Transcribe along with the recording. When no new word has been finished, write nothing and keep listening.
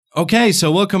Okay,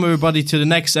 so welcome everybody to the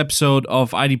next episode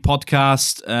of ID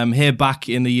Podcast. Here back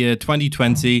in the year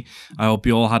 2020. I hope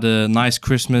you all had a nice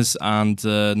Christmas and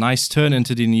a nice turn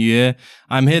into the new year.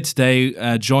 I'm here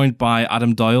today joined by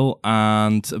Adam Doyle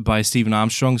and by Stephen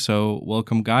Armstrong. So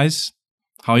welcome, guys.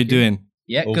 How are you doing?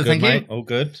 Yeah, all good, thank mate. you. All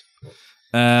good.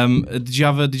 Did you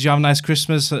have a nice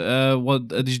Christmas? What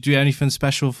did you do anything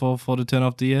special for the turn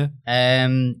of the year?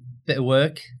 Bit of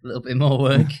work, a little bit more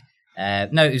work.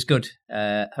 No, it was good.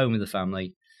 Home with the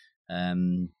family,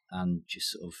 and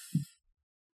just sort of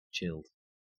chilled,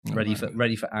 ready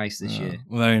for ice this year.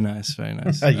 Very nice, very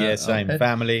nice. Yeah, same. Okay.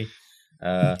 Family,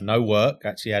 no work.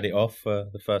 Actually had it off for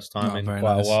the first time in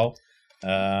quite a while.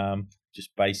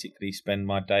 Just basically spend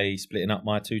my day splitting up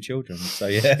my two children. So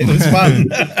yeah, it was fun.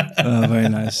 Very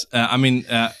nice.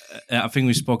 I think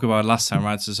we spoke about it last time,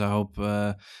 right? So I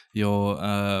hope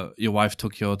your wife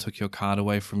took your card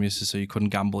away from you, so you couldn't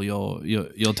gamble your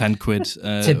 10 quid.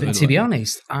 To be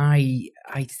honest, I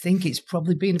think it's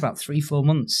probably been about 3-4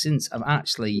 months since I've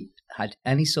actually had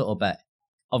any sort of bet.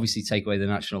 Obviously, take away the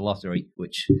National Lottery,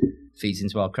 which feeds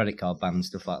into our credit card ban and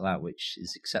stuff like that, which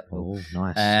is acceptable. Oh,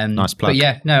 nice. Nice plug. But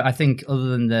yeah, no, I think other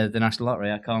than the National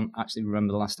Lottery, I can't actually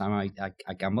remember the last time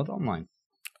I gambled online.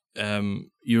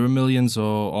 Euro Millions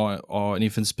or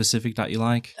anything specific that you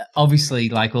like? Obviously,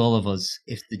 like all of us,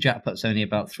 if the jackpot's only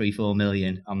about 3-4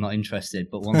 million, I'm not interested.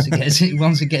 But once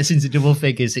it gets into double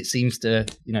figures, it seems to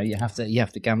you have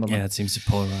to gamble. Yeah, it seems to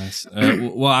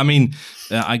polarize. Well, I mean,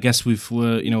 I guess we've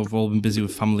all been busy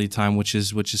with family time, which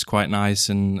is quite nice,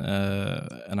 and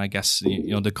I guess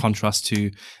the contrast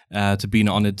to being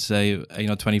on it, say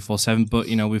 24/7. But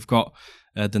we've got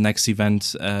the next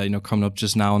event, coming up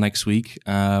just now next week.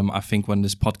 I think when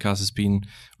this podcast has been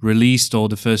released, or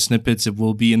the first snippets, it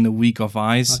will be in the week of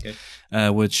Ice, okay.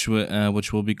 which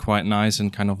will be quite nice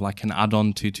and kind of like an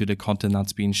add-on to the content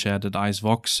that's being shared at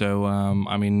IceVox. So,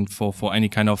 I mean, for any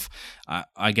kind of,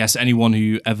 I guess anyone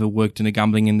who ever worked in the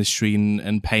gambling industry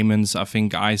and payments, I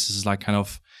think Ice is like kind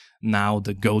of now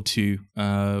the go-to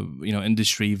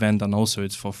industry event, and also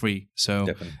it's for free. So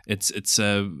definitely. It's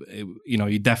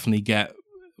you definitely get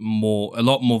a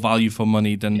lot more value for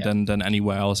money than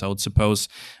anywhere else, I would suppose.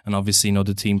 And obviously,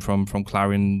 the team from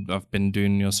Clarion have been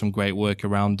doing some great work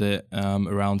around it,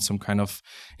 around some kind of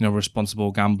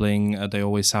responsible gambling. They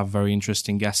always have very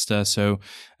interesting guests there, so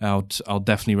I'll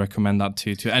definitely recommend that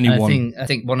to anyone. I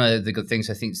think one of the good things,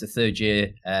 I think it's the third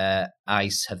year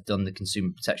ICE have done the Consumer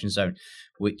Protection Zone,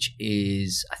 which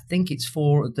is, I think it's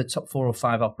for the top 4 or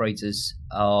 5 operators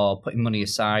are putting money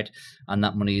aside, and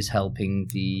that money is helping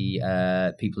the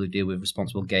people who deal with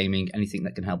responsible gaming. Anything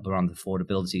that can help around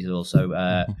affordability is also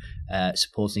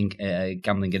supporting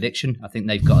gambling addiction. I think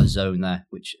they've got a zone there,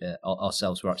 which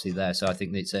ourselves were actually there. So I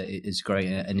think it's a great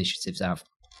initiative to have.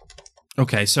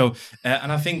 Okay, so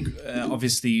and I think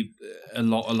obviously a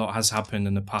lot has happened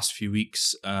in the past few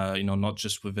weeks. Not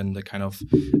just within the kind of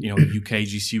UK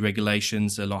GC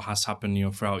regulations. A lot has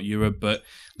happened throughout Europe. But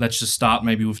let's just start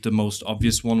maybe with the most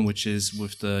obvious one, which is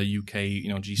with the UK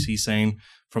GC saying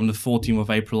from the 14th of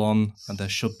April on, and there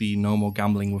should be no more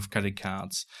gambling with credit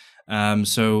cards. And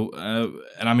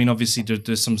I mean, obviously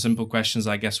there's some simple questions,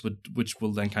 I guess, which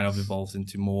will then kind of evolve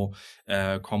into more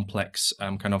complex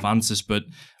kind of answers. But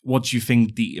what do you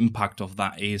think the impact of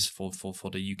that is for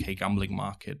the UK gambling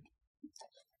market?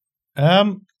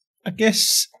 I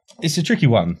guess it's a tricky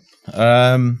one.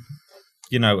 A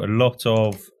lot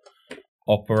of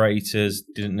operators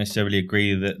didn't necessarily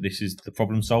agree that this is the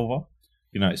problem solver.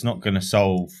 It's not going to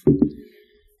solve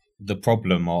the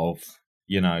problem of,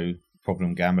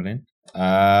 problem gambling.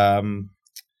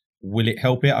 Will it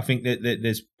help it? I think that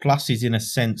there's pluses in a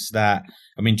sense that,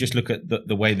 I mean, just look at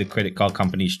the way the credit card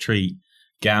companies treat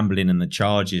gambling and the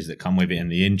charges that come with it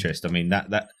and the interest. I mean,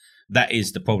 that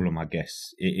is the problem, I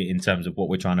guess, in terms of what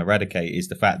we're trying to eradicate, is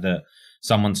the fact that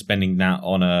someone spending that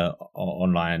on a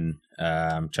online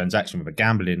transaction with a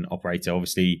gambling operator,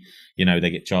 obviously, they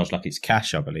get charged like it's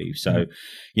cash, I believe. So,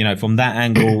 from that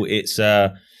angle, it's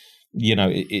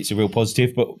it's a real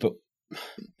positive, but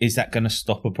is that going to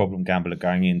stop a problem gambler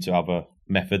going into other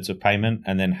methods of payment?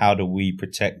 And then how do we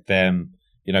protect them,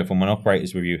 from an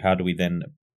operator's review? How do we then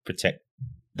protect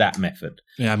that method?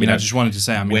 Yeah, I mean, I just wanted to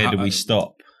say, where do we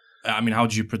stop? I mean, how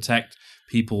do you protect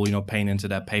people, paying into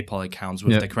their PayPal accounts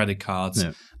with their credit cards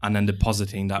and then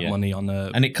depositing that money on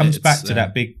a... And it comes back to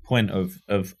that big point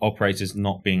of operators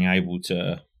not being able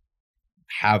to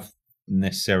have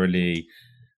necessarily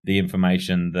the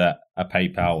information that a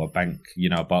PayPal, a bank,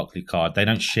 a Barclays card, they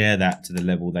don't share that to the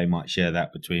level they might share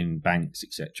that between banks,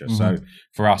 etc. Mm-hmm. So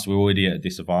for us, we're already at a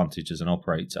disadvantage as an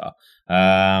operator.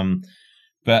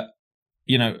 But,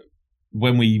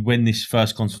 when this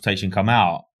first consultation come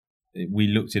out, we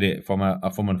looked at it from an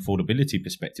affordability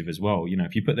perspective as well. You know,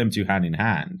 if you put them two hand in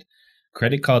hand,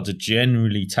 credit cards are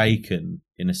generally taken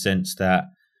in a sense that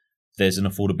there's an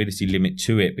affordability limit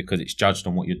to it because it's judged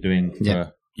on what you're doing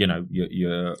for, you know,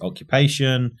 your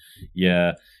occupation,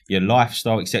 your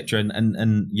lifestyle, etc.,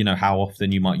 and you know how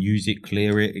often you might use it,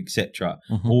 clear it, etc.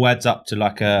 All adds up to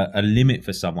like a limit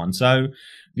for someone. So,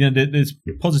 you know, there's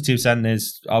positives and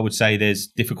I would say there's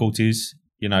difficulties.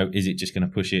 You know, is it just going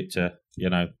to push it to, you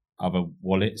know, other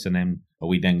wallets, and then are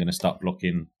we then going to start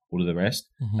blocking all of the rest?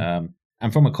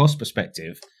 And from a cost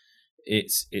perspective,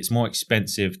 it's more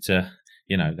expensive to,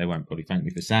 you know, they won't probably thank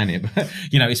me for saying it, but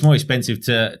you know, it's more expensive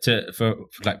for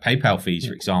like PayPal fees,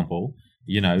 for example,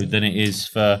 you know, than it is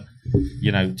for,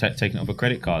 you know, taking off a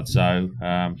credit card. So,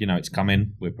 you know, it's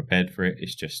coming. We're prepared for it.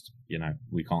 It's just, you know,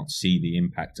 we can't see the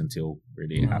impact until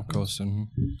really it happens. Of course. I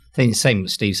think the same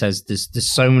what Steve says.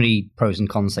 There's so many pros and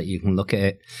cons that you can look at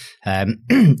it.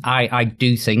 I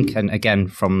do think, and again,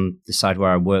 from the side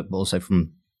where I work, but also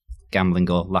from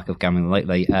gambling or lack of gambling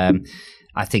lately,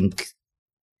 I think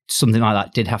something like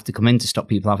that did have to come in to stop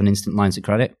people having instant lines of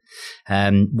credit.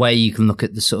 Where you can look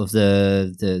at the sort of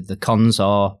the cons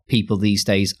are people these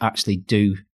days actually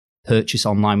do purchase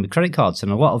online with credit cards,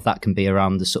 and a lot of that can be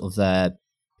around the sort of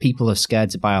people are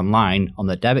scared to buy online on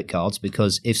their debit cards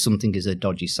because if something is a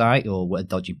dodgy site or a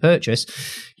dodgy purchase,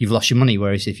 you've lost your money.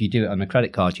 Whereas if you do it on a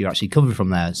credit card, you're actually covered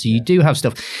from there. So you do have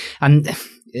stuff. And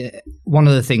one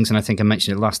of the things, and I think I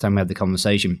mentioned it last time we had the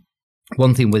conversation,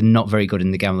 one thing we're not very good in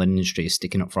the gambling industry is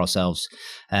sticking up for ourselves.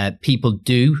 People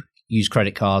do use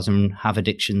credit cards and have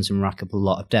addictions and rack up a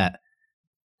lot of debt.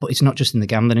 But it's not just in the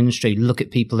gambling industry. Look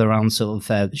at people around sort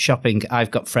of shopping.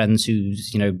 I've got friends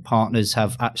whose, you know, partners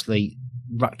have actually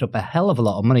racked up a hell of a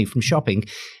lot of money from shopping,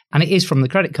 and it is from the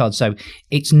credit card. So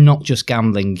it's not just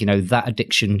gambling. You know, that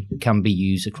addiction can be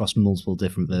used across multiple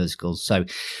different verticals. So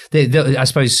I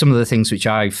suppose some of the things which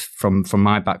I've, from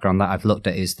my background, that I've looked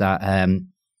at is that,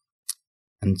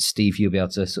 and Steve, you'll be able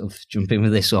to sort of jump in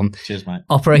with this one. Cheers, mate.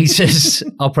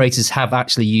 Operators have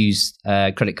actually used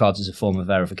credit cards as a form of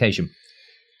verification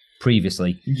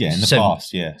previously. Yeah, in the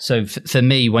past, yeah. So for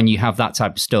me, when you have that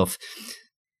type of stuff,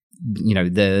 you know,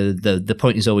 the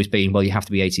point has always been, well, you have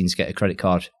to be 18 to get a credit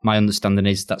card. My understanding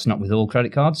is that's not with all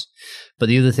credit cards. But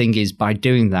the other thing is, by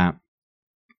doing that,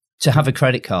 to have a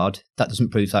credit card, that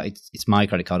doesn't prove that it's my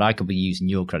credit card. I could be using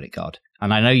your credit card.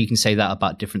 And I know you can say that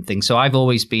about different things. So I've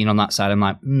always been on that side. I'm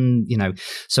like, you know,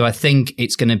 so I think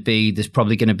it's going to be, there's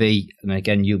probably going to be, and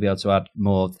again, you'll be able to add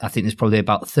more. I think there's probably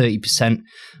about 30%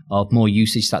 of more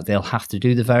usage that they'll have to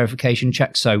do the verification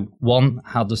check. So one,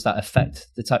 how does that affect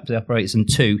the type of the operators?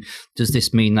 And two, does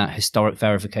this mean that historic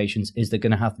verifications, is there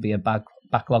going to have to be a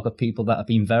backlog of people that have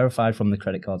been verified from the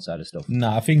credit card side of stuff?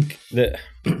 No, I think that,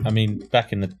 I mean,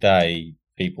 back in the day,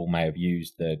 people may have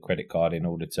used the credit card in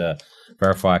order to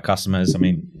verify customers. I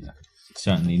mean,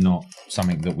 certainly not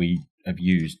something that we have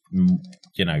used,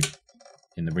 you know,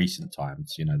 in the recent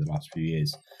times, you know, the last few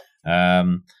years.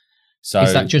 So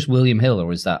is that just William Hill,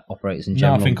 or is that operators in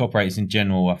general? No, I think operators in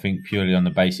general, I think purely on the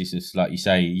basis of, like you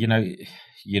say, you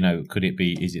know, could it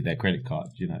be, is it their credit card?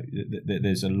 You know,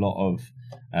 there's a lot of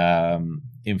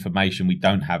information we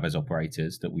don't have as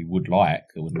operators that we would like,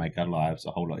 that would make our lives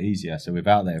a whole lot easier. So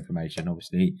without that information,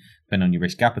 obviously, depending on your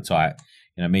risk appetite,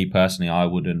 you know, me personally, I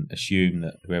wouldn't assume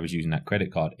that whoever's using that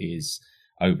credit card is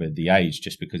over the age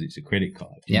just because it's a credit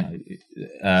card. Yeah. You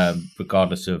know,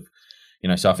 regardless of, you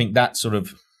know, so I think that sort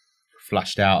of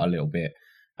flushed out a little bit.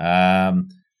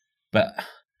 But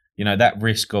you know, that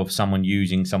risk of someone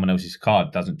using someone else's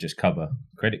card doesn't just cover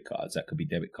credit cards. That could be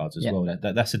debit cards as well.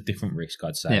 That's a different risk,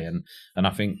 I'd say. Yeah. And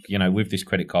I think, you know, with this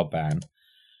credit card ban,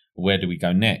 where do we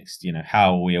go next? You know,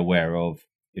 how are we aware of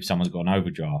if someone's got an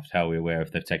overdraft? How are we aware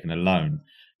if they've taken a loan?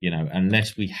 You know,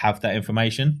 unless we have that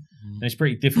information, then it's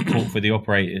pretty difficult for the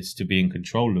operators to be in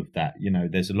control of that. You know,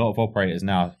 there's a lot of operators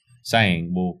now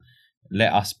saying, well,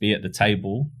 let us be at the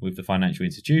table with the financial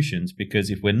institutions,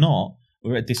 because if we're not,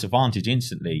 we're at a disadvantage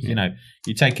instantly. Yeah. You know,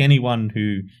 you take anyone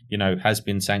who, you know, has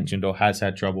been sanctioned or has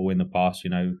had trouble in the past, you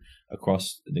know,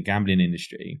 across the gambling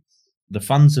industry, the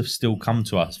funds have still come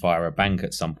to us via a bank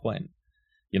at some point.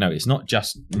 You know, it's not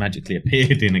just magically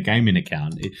appeared in a gaming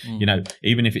account. You know,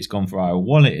 even if it's gone via a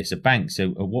wallet, it's a bank. So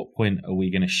at what point are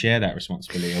we going to share that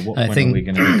responsibility? At what point are we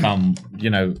going to become, you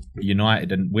know,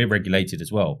 united? And we're regulated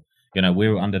as well. You know,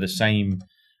 we're under the same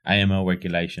AML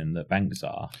regulation that banks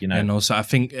are, you know. And also, I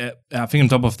think on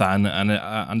top of that,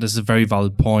 and this is a very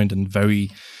valid point, and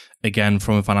very, again,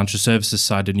 from a financial services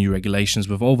side, the new regulations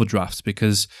with overdrafts,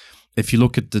 because if you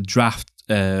look at the draft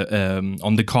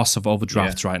on the cost of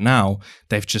overdrafts right now,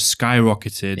 they've just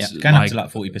skyrocketed. It's going up to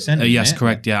like 40%. Yes,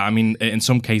 correct. Yeah, I mean, in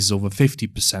some cases over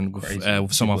 50%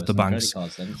 with some of the banks.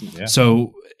 Then,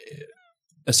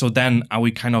 So then, are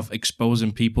we kind of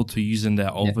exposing people to using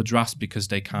their overdrafts because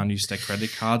they can't use their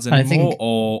credit cards anymore,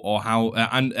 or how?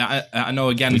 And I know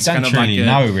again, it's kind of like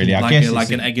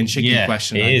an egg and chicken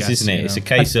question. It is, guess, isn't it? It's a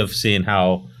case of seeing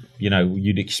how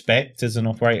you'd expect as an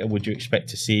operator. Would you expect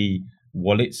to see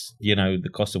wallets? The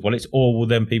cost of wallets, or will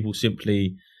then people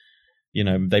simply,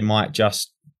 they might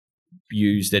just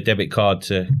use their debit card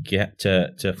to get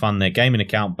to fund their gaming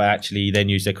account, but actually then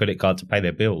use their credit card to pay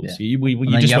their bills. Yeah.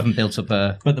 You haven't built up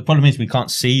a. But the problem is we can't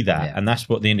see that, and that's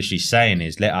what the industry's saying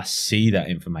is let us see that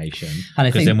information,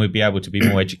 because then we'll be able to be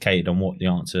more educated on what the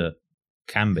answer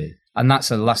can be. And that's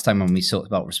the last time when we talked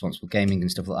about responsible gaming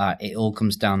and stuff like that. It all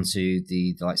comes down to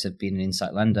the likes of being an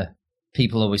insight lender.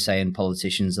 People always saying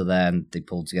politicians are there and they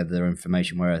pull together their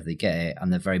information wherever they get it,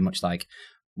 and they're very much like,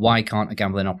 why can't a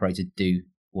gambling operator do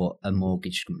what a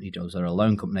mortgage company does or a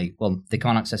loan company? Well, they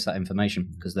can't access that information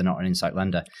because they're not an insight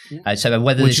lender. So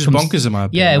whether which is bonkers in my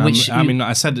opinion. Yeah,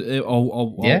 I said,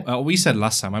 we said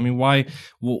last time. I mean,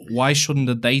 why shouldn't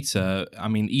the data,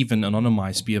 even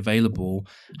anonymized, be available?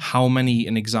 How many,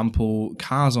 an example,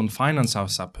 cars on finance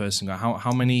has that person got?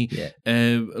 How many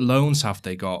loans have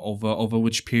they got over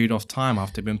which period of time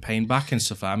have they been paying back and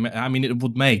stuff? It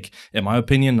would make, in my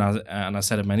opinion, and I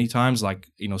said it many times,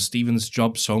 Stephen's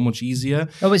job so much easier.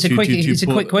 Oh, it's a quick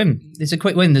win. It's a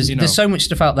quick win. There's so much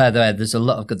stuff out there. There's a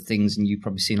lot of good things, and you've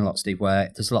probably seen a lot, Steve,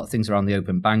 where there's a lot of things around the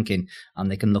open banking,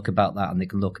 and they can look about that, and they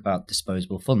can look about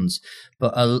disposable funds.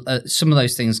 But some of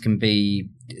those things can be,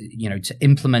 to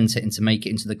implement it and to make it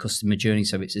into the customer journey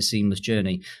so it's a seamless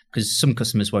journey, because some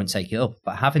customers won't take it up.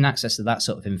 But having access to that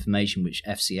sort of information, which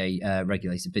FCA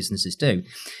regulated businesses do,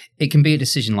 it can be a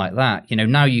decision like that.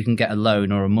 Now you can get a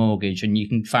loan or a mortgage, and you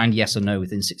can find yes or no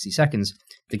within 60 seconds.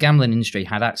 The gambling industry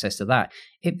had access to that.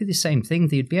 It'd be the same thing.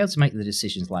 They'd be able to make the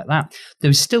decisions like that. There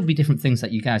would still be different things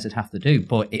that you guys would have to do,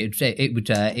 but it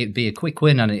would be a quick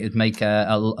win, and it would make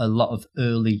a lot of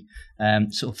early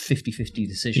sort of 50-50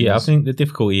 decisions. Yeah, I think the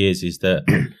difficulty is that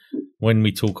when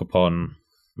we talk upon,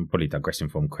 I'm probably digressing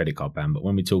from credit card ban, but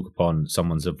when we talk upon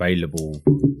someone's available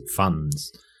funds,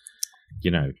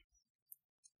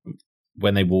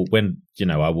 when I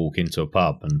walk into a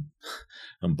pub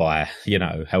and buy,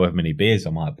 however many beers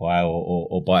I might buy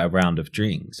or buy a round of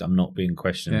drinks, I'm not being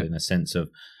questioned in a sense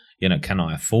of, can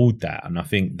I afford that? And I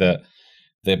think that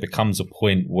there becomes a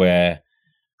point where,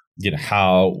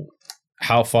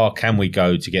 how far can we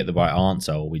go to get the right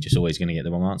answer, or are we just always going to get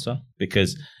the wrong answer?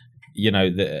 Because,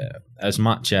 as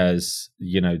much as,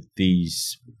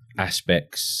 these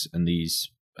aspects and these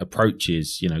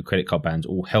approaches, credit card bans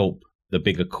all help the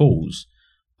bigger calls,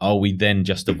 are we then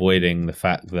just avoiding the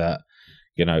fact that,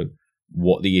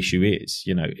 what the issue is?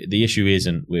 The issue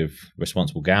isn't with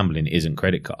responsible gambling, isn't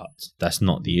credit cards. That's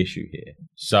not the issue here.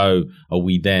 So are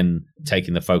we then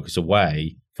taking the focus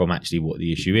away from actually what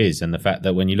the issue is? And the fact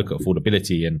that when you look at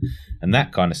affordability and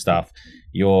that kind of stuff,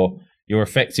 you're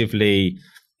effectively,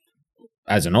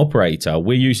 as an operator,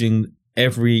 we're using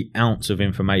every ounce of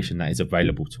information that is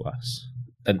available to us.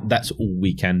 And that's all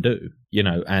we can do,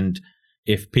 and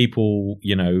if people,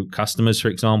 customers, for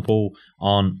example,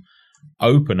 aren't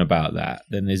open about that,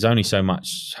 then there's only so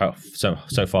much,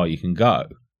 so far you can go.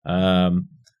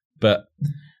 But,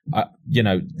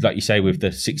 like you say, with the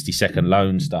 60-second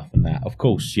loan stuff and that, of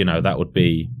course, that would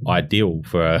be ideal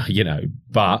for,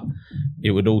 but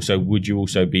it would also, would you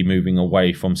also be moving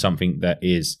away from something that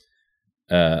is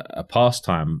a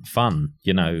pastime, fun?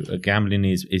 Gambling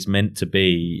is meant to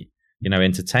be,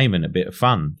 entertainment, a bit of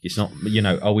fun. It's not,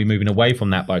 are we moving away from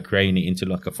that by creating it into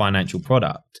like a financial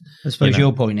product? I suppose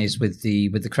your point is with the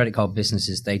credit card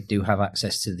businesses, they do have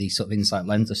access to the sort of insight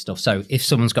lender stuff. So if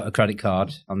someone's got a credit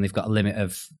card and they've got a limit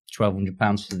of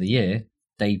 £1,200 for the year,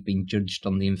 they've been judged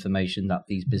on the information that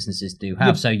these businesses do have.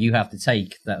 Yep. So you have to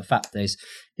take that fact is,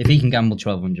 if he can gamble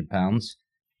 £1,200,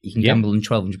 you can gamble on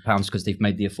 £1,200 because they've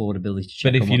made the affordability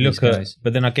check. But if you look at,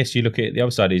 but then I guess you look at the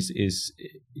other side is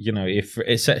if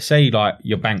it's, say like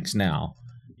your banks now,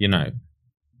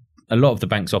 a lot of the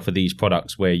banks offer these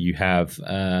products where you have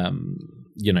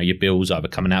your bills either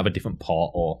coming out of a different pot,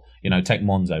 or take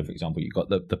Monzo for example, you've got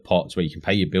the pots where you can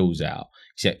pay your bills out,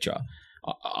 etc.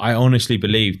 I honestly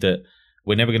believe that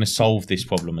we're never going to solve this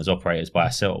problem as operators by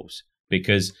ourselves,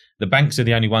 because the banks are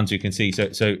the only ones who can see.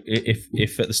 So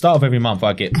if at the start of every month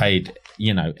I get paid,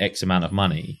 X amount of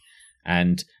money,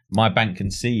 and my bank can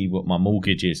see what my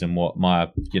mortgage is and what my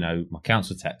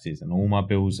council tax is and all my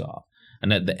bills are,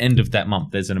 and at the end of that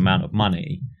month there's an amount of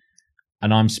money,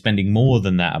 and I'm spending more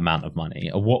than that amount of money,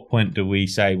 at what point do we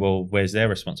say, well, where's their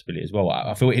responsibility as well?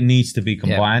 I feel it needs to be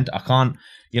combined. I can't,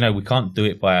 we can't do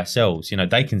it by ourselves.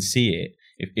 They can see it.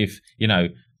 If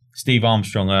Steve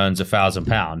Armstrong earns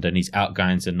 £1,000 and his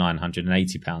outgoings are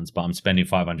 £980, but I'm spending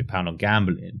 £500 on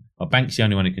gambling, my bank's the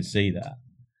only one who can see that.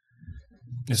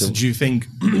 So do you think,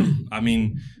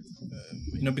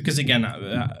 because again,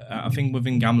 I think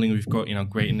within gambling we've got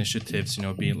great initiatives,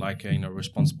 be it like a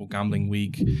responsible gambling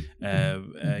week, be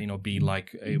it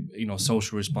like a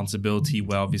social responsibility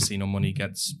where obviously money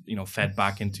gets fed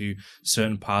back into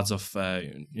certain parts of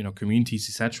communities,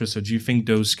 etc. So do you think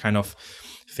those kind of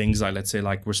things, like let's say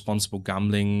like responsible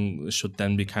gambling, should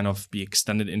then be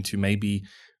extended into maybe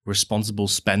responsible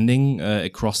spending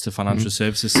across the financial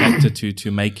services sector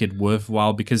to make it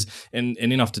worthwhile? Because in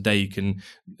enough today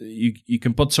you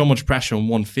can put so much pressure on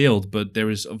one field, but there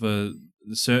is other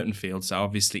certain fields that are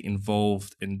obviously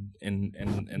involved in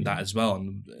that as well.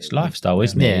 And it's lifestyle,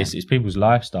 isn't it? It's people's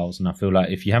lifestyles, and I feel like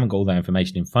if you haven't got all that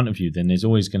information in front of you, then there's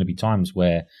always going to be times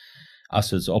where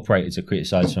us as operators are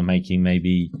criticised for making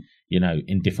maybe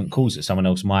indifferent calls that someone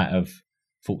else might have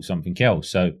thought something else.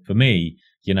 So for me,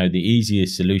 the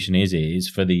easiest solution is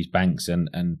for these banks and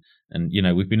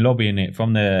we've been lobbying it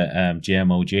from the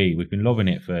GMLG. We've been lobbying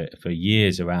it for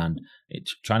years around it,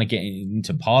 trying to get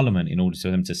into Parliament in order for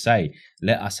them to say,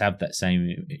 let us have that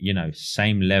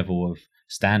same level of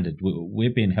standard. We're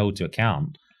being held to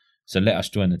account, so let us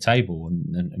join the table,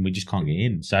 and we just can't get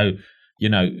in. So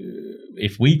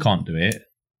if we can't do it,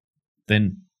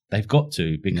 then they've got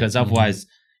to, because otherwise,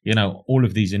 all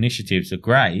of these initiatives are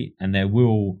great and they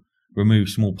will remove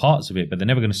small parts of it, but they're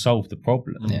never going to solve the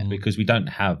problem because we don't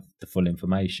have the full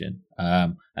information.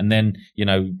 And then,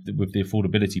 with the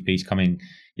affordability piece coming,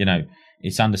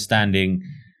 it's understanding,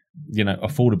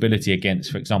 affordability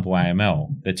against, for example,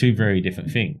 AML. They're two very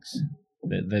different things.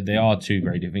 They are two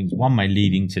very different things. One may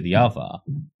lead into the other,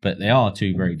 but they are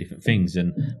two very different things.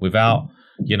 And without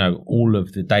all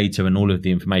of the data and all of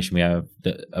the information we have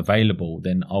available,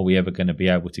 then are we ever going to be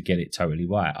able to get it totally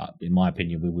right? In my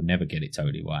opinion, we will never get it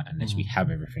totally right unless we have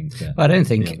everything. I don't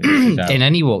think in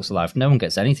any walks of life, no one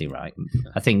gets anything right.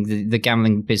 I think the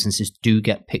gambling businesses do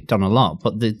get picked on a lot,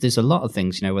 but there's a lot of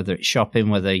things, whether it's shopping,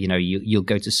 whether, you'll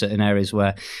go to certain areas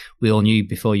where we all knew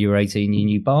before you were 18, you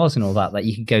knew bars and all that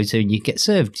you could go to and you get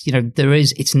served.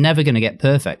 It's never going to get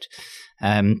perfect.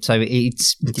 So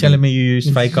it's You're telling me you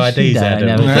use fake IDs,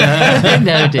 Adam?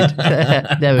 Never did.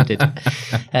 Never did.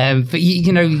 But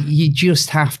you just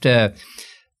have to,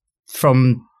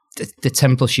 from the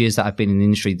 10+ years that I've been in the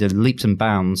industry, the leaps and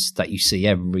bounds that you see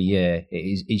every year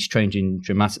is changing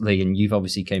dramatically. And you've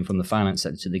obviously came from the finance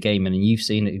sector to the gaming, and you've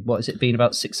seen it. What has it been,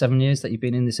 about 6-7 years that you've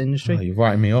been in this industry? Oh, you're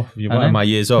writing me off. You're writing my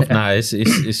years off. No,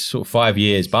 it's sort of 5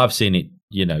 years, but I've seen it.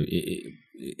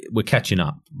 We're catching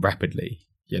up rapidly.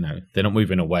 They're not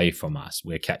moving away from us.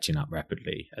 We're catching up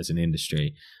rapidly as an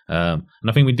industry. And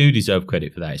I think we do deserve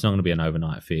credit for that. It's not going to be an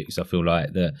overnight fix. I feel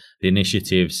like the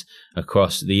initiatives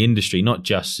across the industry, not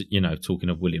just, talking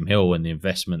of William Hill and the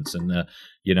investments and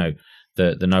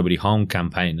the Nobody Harm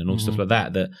campaign and all stuff like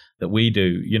that we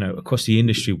do, across the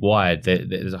industry wide,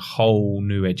 there's a whole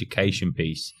new education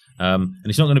piece. And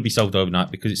it's not going to be solved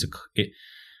overnight because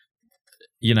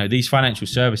these financial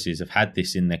services have had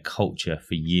this in their culture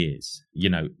for years,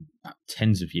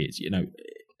 tens of years.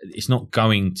 It's not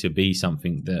going to be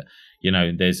something that,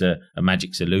 there's a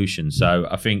magic solution. So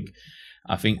I think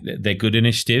that they're good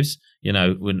initiatives.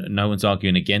 No one's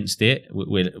arguing against it.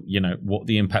 What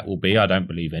the impact will be, I don't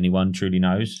believe anyone truly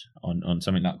knows on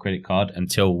something like credit card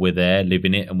until we're there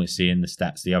living it and we're seeing the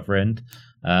stats the other end.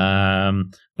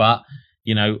 But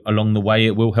along the way,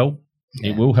 it will help.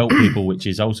 Yeah. It will help people, which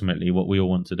is ultimately what we all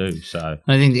want to do. So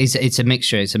I think it's a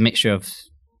mixture. It's a mixture of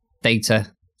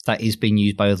data that is being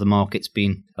used by other markets,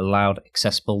 being allowed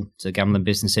accessible to gambling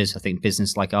businesses. I think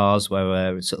business like ours,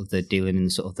 where they're dealing in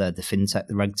the fintech,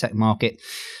 the regtech market,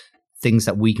 things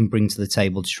that we can bring to the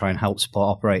table to try and help support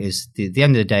operators. At the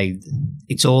end of the day,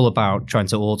 it's all about trying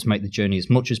to automate the journey as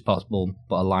much as possible,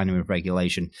 but aligning with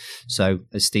regulation. So,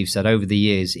 as Steve said, over the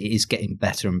years, it is getting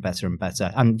better and better and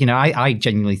better. And, I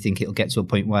genuinely think it'll get to a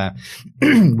point where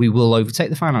we will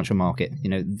overtake the financial market.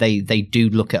 They do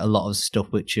look at a lot of stuff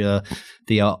which are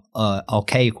the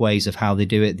archaic ways of how they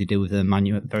do it. They deal with a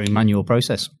very manual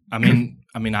process. I mean,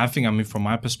 from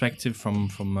my perspective,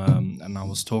 and I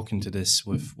was talking to this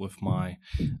with my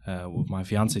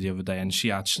fiance the other day, and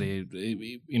she actually,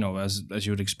 as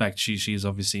you would expect, she's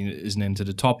obviously isn't into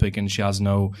the topic, and she has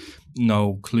no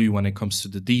clue when it comes to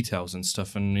the details and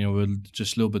stuff. And we're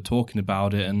just a little bit talking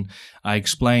about it, and I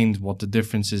explained what the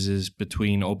differences is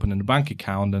between opening a bank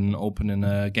account and opening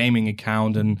a gaming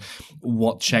account, and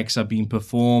what checks are being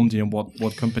performed,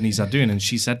 what companies are doing. And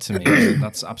she said to me,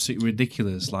 "That's absolutely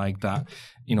ridiculous. Like that."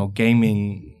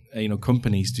 Gaming,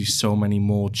 companies do so many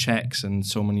more checks and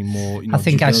so many more. I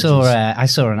think I saw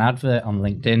an advert on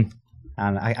LinkedIn,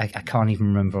 and I can't even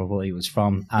remember what it was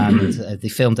from. And they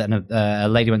filmed it, and a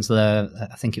lady went to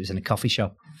I think it was in a coffee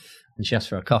shop, and she asked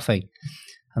for a coffee,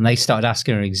 and they started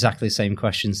asking her exactly the same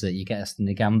questions that you get asked in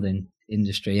the gambling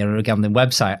industry or a gambling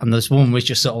website. And this woman was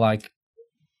just sort of like,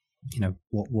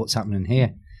 what's happening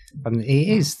here? And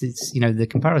it's the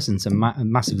comparisons are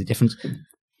massively different.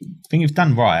 I think if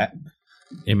done right,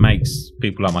 it makes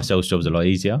people like myself's jobs a lot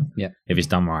easier. Yeah. If it's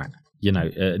done right,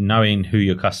 knowing who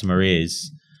your customer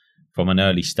is from an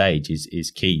early stage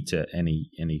is key to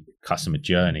any customer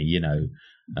journey.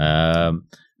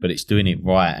 But it's doing it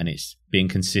right and it's being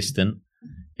consistent.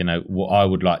 What I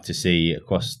would like to see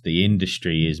across the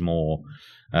industry is more,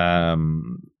 I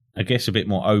guess, a bit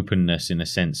more openness in a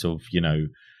sense of,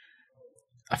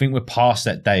 I think we're past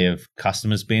that day of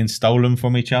customers being stolen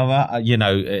from each other.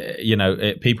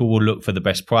 People will look for the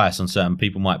best price on certain.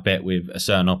 People might bet with a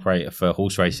certain operator for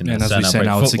horse racing, and as we say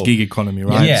now, it's a gig economy,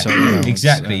 right? Yeah,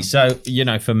 exactly. So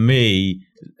for me,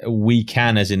 we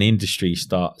can, as an industry,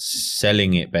 start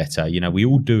selling it better. We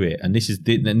all do it, and this is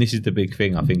the big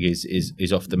thing. I think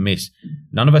is often missed.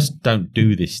 None of us don't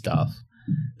do this stuff.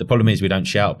 The problem is we don't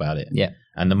shout about it. Yeah.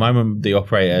 And the moment the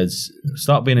operators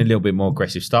start being a little bit more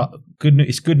aggressive,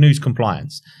 it's good news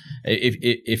compliance.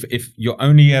 If you're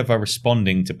only ever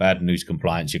responding to bad news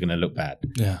compliance, you're going to look bad.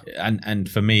 Yeah. And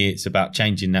for me, it's about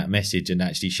changing that message and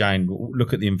actually showing,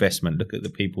 look at the investment, look at the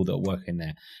people that are working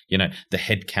there, the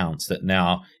head counts that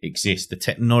now exist, the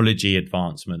technology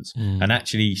advancements, and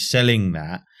actually selling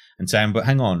that and saying, but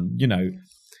hang on,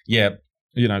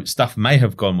 stuff may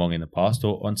have gone wrong in the past,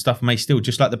 and stuff may still,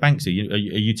 just like the banks. Are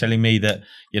you telling me that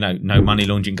no money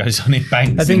laundering goes on in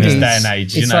banks in this day and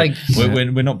age?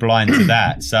 We're not blind to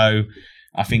that. So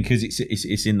I think because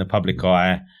it's in the public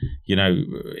eye,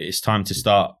 it's time to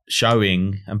start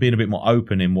showing and being a bit more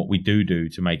open in what we do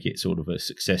to make it sort of a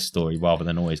success story rather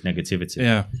than always negativity.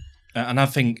 Yeah, and I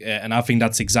think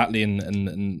that's exactly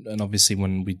and obviously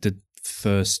when we did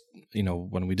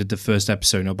the first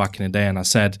episode, back in the day, and I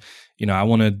said, I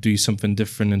want to do something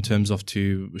different in terms of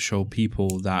to show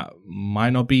people that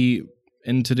might not be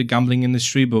into the gambling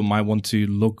industry, but might want to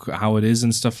look how it is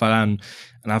and stuff like that.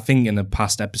 And I think in the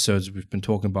past episodes, we've been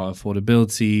talking about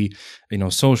affordability,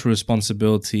 social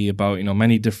responsibility, about,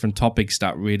 many different topics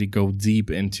that really go deep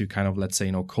into kind of, let's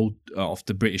say, of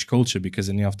the British culture, because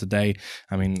in the end of the day,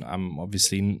 I'm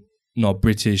obviously not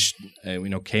British,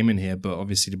 came in here, but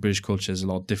obviously the British culture is a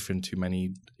lot different to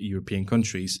many European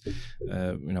countries.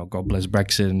 God bless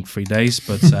Brexit in 3 days,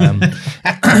 but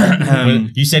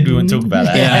you said we wouldn't talk about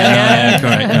that. Yeah,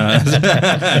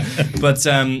 correct. But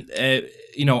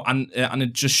and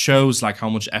it just shows like how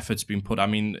much effort's been put.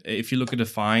 If you look at the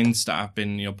fines that have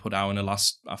been put out in the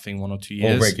last, I think, 1 or 2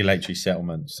 years, or regulatory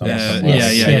settlements, all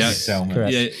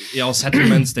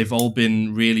settlements, they've all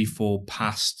been really for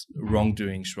past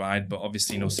wrongdoings, right? But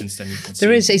obviously, since then you can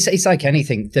see it's like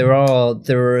anything. There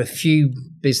are a few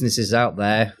businesses out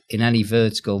there in any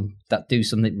vertical that do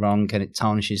something wrong and it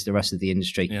tarnishes the rest of the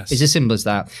industry. Yes. It's as simple as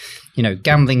that.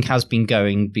 Gambling has been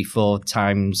going before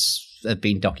times have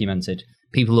been documented.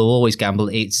 People will always gamble.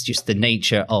 It's just the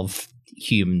nature of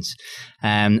humans,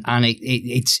 and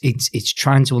it's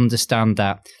trying to understand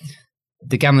that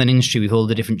the gambling industry, with all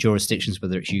the different jurisdictions,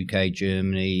 whether it's UK,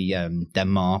 Germany,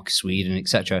 Denmark, Sweden,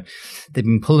 etc., they've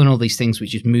been pulling all these things,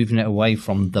 which is moving it away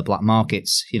from the black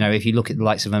markets. If you look at the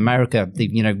likes of America,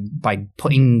 by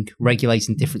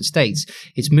regulating different states,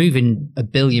 it's moving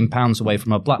 £1 billion away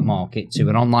from a black market to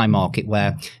an online market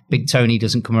where Big Tony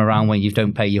doesn't come around when you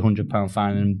don't pay your £100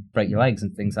 fine and break your legs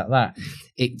and things like that.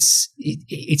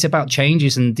 It's about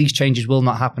changes, and these changes will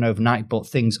not happen overnight, but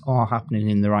things are happening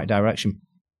in the right direction.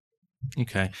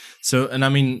 Okay. So, and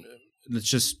let's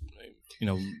just,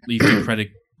 leave the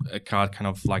credit card kind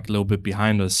of like a little bit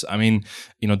behind us. Then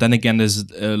again,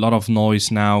 there's a lot of noise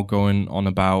now going on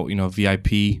about,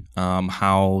 VIP,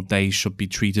 how they should be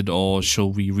treated, or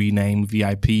shall we rename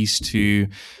VIPs to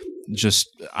just,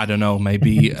 I don't know,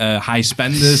 maybe high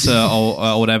spenders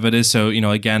or whatever it is. So,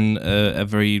 again, a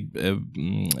very,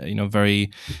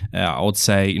 very, I would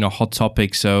say, hot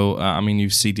topic. So, you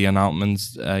see the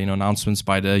announcements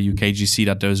by the UKGC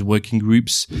that there's working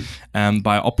groups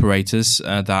by operators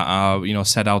that are,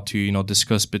 set out to,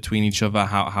 discuss between each other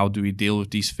how do we deal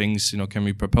with these things. Can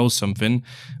we propose something,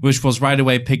 which was right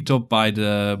away picked up by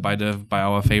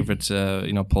our favorite,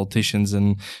 politicians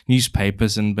and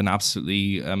newspapers, and been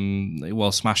absolutely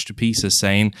smashed to pieces,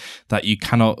 saying that you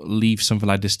cannot leave something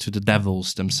like this to the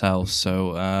devils themselves.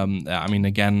 So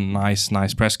again,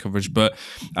 nice press coverage, but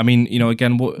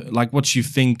again, what do you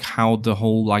think how the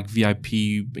whole VIP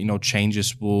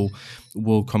changes will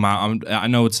come out? I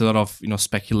know it's a lot of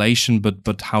speculation,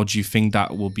 but how do you think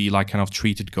that will be kind of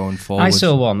treated going forward? I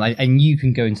saw one, and you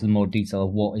can go into the more detail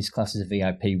of what is classed as a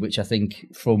VIP, which I think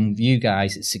from you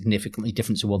guys it's significantly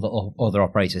different to what other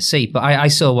operators see. But I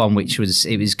saw one which was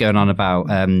going on about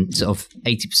sort of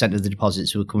 80% of the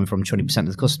deposits were coming from 20% of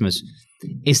the customers.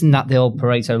 Isn't that the old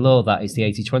Pareto law? That is the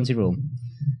 80-20 rule.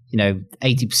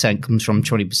 80% comes from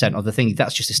 20% of the thing.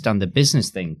 That's just a standard business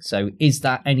thing. So is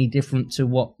that any different to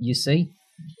what you see?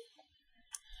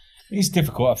 It's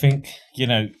difficult. I think, you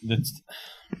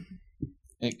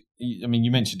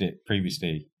mentioned it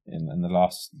previously in the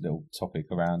last little topic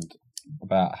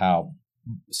about how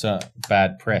certain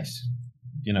bad press,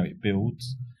 it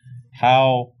builds.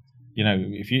 How,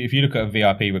 if you look at a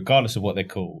VIP, regardless of what they're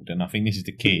called, and I think this is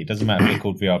the key, it doesn't matter if they're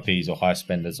called VIPs or high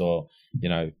spenders or,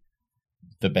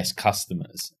 the best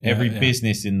customers. Every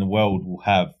business in the world will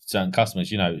have certain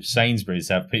customers. Sainsbury's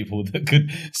have people that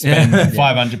could spend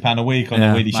 £500 a week on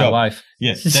a weedy shop. My wife.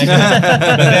 Yes, they're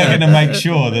going to make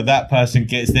sure that person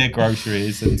gets their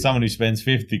groceries, and someone who spends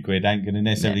 50 quid ain't going to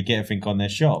necessarily get everything on their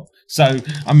shop. So,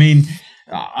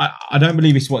 I don't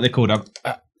believe it's what they're called.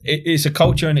 It's a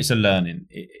culture and it's a learning.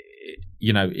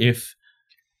 If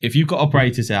you've got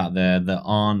operators out there that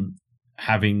aren't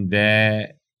having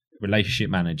their relationship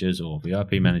managers or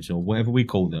VIP managers or whatever we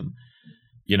call them,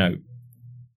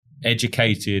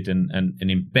 educated and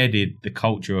embedded the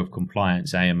culture of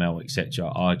compliance, AML,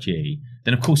 etc., RG,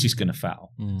 then of course it's going to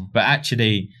fail. But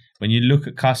actually, when you look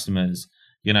at customers,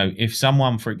 if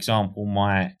someone, for example,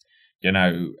 might,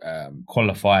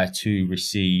 qualify to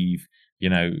receive,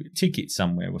 tickets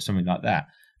somewhere or something like that,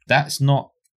 that's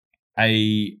not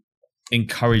a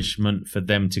encouragement for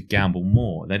them to gamble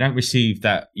more. They don't receive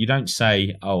that. You don't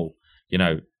say, Joe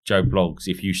Bloggs,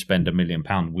 if you spend £1 million,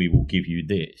 we will give you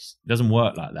this. It doesn't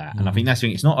work like that. And I think that's the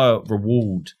thing. It's not a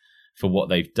reward for what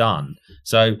they've done.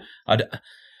 So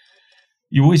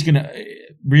you're always going to,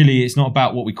 really, it's not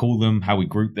about what we call them, how we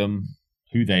group them,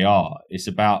 who they are. It's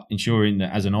about ensuring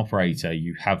that as an operator,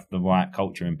 you have the right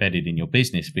culture embedded in your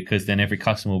business, because then every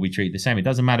customer will be treated the same. It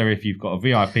doesn't matter if you've got a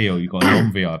VIP or you've got a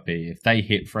non-VIP. If they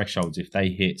hit thresholds, if they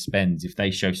hit spends, if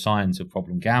they show signs of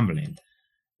problem gambling,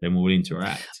 then we'll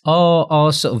interact.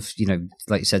 Or sort of,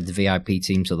 like you said, the VIP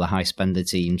teams or the high spender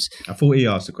teams. I thought he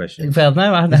asked the question. Well,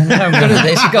 no, I'm good at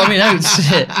this. You've got me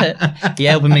notes. You're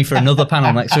helping me for another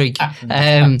panel next week.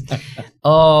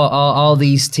 Are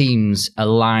these teams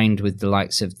aligned with the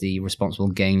likes of the responsible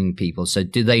gaming people? So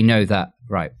do they know that,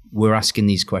 right, we're asking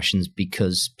these questions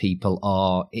because people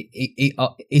are...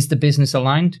 is the business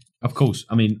aligned? Of course.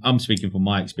 I'm speaking from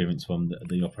my experience from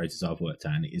the operators I've worked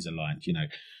at, and it is aligned,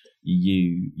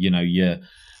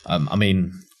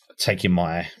 taking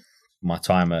my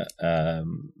time at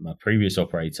my previous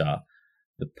operator,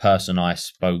 the person I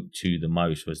spoke to the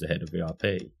most was the head of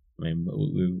VIP.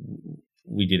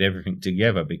 We did everything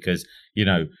together because,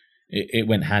 it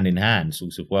went hand in hand,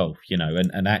 Source of Wealth,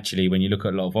 and actually when you look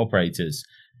at a lot of operators,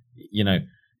 in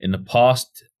the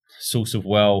past, Source of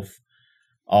Wealth,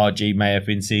 RG may have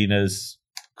been seen as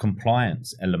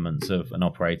compliance elements of an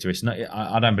operator. It's not.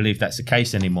 I don't believe that's the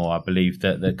case anymore. I believe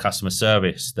that the customer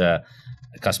service, the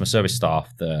customer service staff,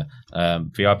 the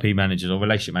VIP managers or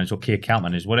relationship managers or key account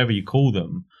managers, whatever you call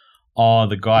them, are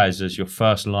the guys as your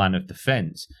first line of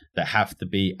defense that have to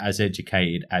be as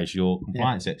educated as your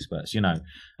compliance experts.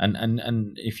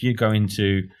 And if you go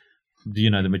into the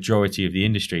majority of the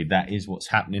industry, that is what's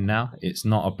happening now. It's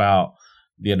not about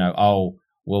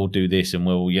we'll do this and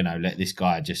we'll, let this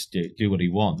guy just do what he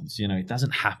wants. It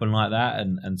doesn't happen like that.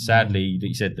 And sadly,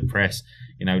 you said the press,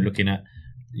 looking at,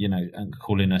 and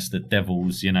calling us the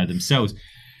devils, themselves,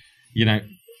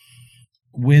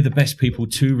 we're the best people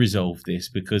to resolve this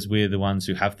because we're the ones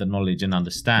who have the knowledge and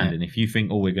understand. Yeah. And if you think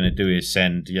all we're going to do is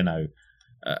send,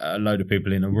 a load of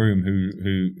people in a room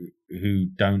who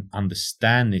don't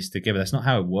understand this together. That's not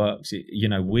how it works.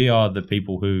 We are the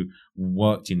people who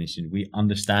worked in this industry. We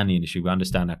understand the industry. We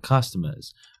understand our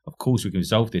customers. Of course, we can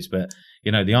solve this, but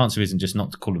the answer isn't just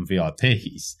not to call them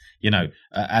VIPs.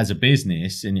 As a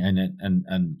business,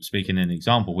 and speaking an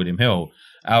example, William Hill,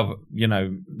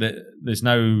 there's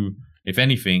no, if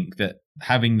anything, that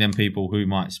having them people who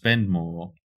might spend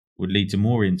more would lead to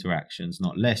more interactions,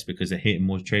 not less, because they're hitting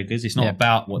more triggers. It's not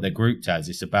about what they're grouped as;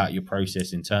 it's about your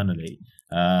process internally.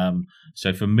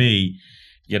 So for me,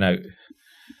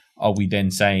 are we then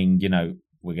saying,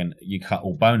 you cut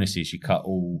all bonuses, you cut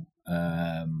all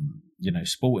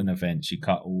sporting events, you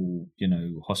cut all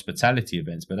hospitality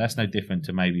events, but that's no different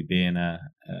to maybe being a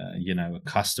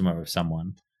customer of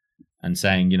someone and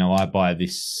saying, I buy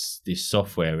this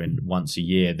software and once a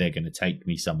year they're going to take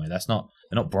me somewhere.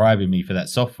 They're not bribing me for that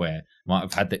software. Might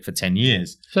have had it for 10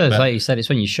 years. So it's like you said, it's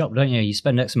when you shop, don't you? You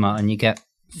spend X amount and you get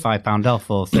 £5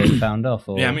 off or £30 off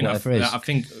or whatever it is. I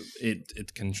think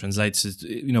it can translate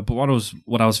to, but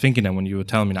what I was thinking then when you were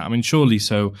telling me that, I mean, surely,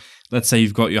 so let's say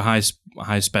you've got your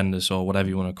high spenders or whatever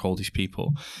you want to call these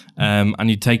people, and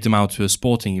you take them out to a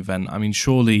sporting event. I mean,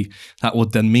 surely that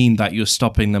would then mean that you're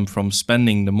stopping them from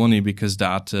spending the money because they're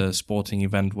at a sporting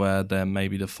event where then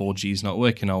maybe the 4G is not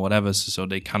working or whatever, so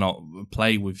they cannot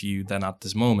play with you then at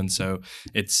this moment. So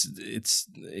it's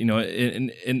in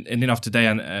of today,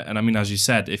 and I mean, as you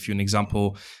said, if you're an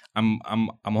example, I'm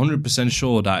 100%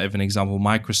 sure that if an example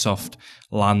Microsoft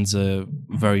lands a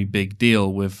very big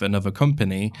deal with another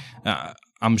company,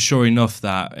 I'm sure enough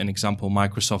that an example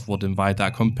Microsoft would invite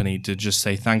that company to just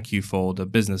say thank you for the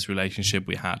business relationship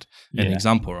we had. An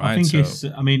example, right? I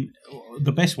think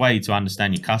the best way to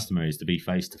understand your customer is to be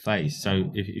face to face.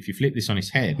 So if you flip this on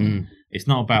its head, it's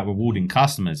not about rewarding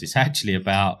customers. It's actually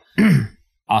about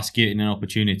us getting an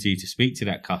opportunity to speak to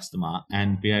that customer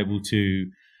and be able to,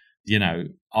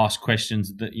 ask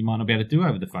questions that you might not be able to do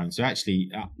over the phone. So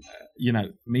actually,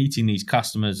 meeting these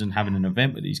customers and having an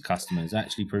event with these customers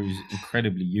actually proves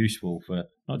incredibly useful for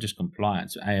not just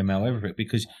compliance, AML, everything,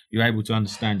 because you're able to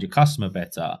understand your customer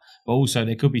better. But also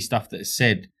there could be stuff that is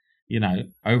said,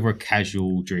 over a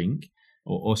casual drink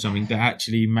or something that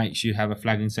actually makes you have a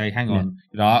flag and say, hang on,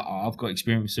 I've got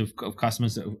experience of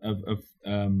customers that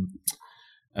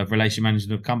of relation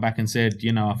managers have come back and said,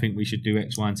 I think we should do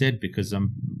X, Y, and Z because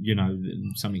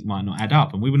something might not add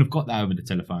up, and we wouldn't have got that over the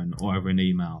telephone or over an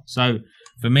email. So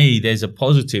for me, there's a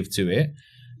positive to it,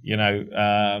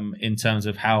 in terms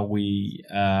of how we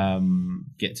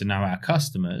get to know our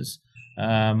customers,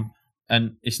 and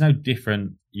it's no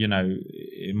different,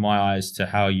 in my eyes, to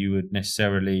how you would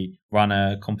necessarily run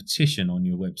a competition on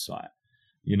your website.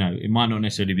 It might not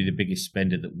necessarily be the biggest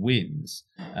spender that wins,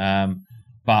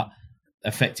 but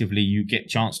effectively you get a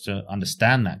chance to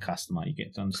understand that customer. You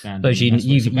get to understand. But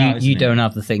you don't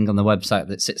have the thing on the website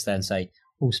that sits there and say,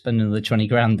 spend another 20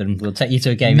 grand and we'll take you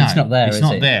to a game. No, it's not there. It's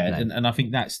not there. No. And I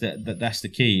think that's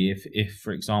the key. If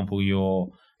for example you're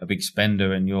a big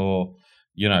spender and you're,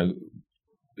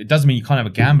 it doesn't mean you can't have a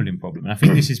gambling problem. And I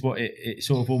think this is what it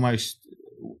sort of almost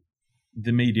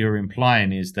the media are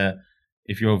implying, is that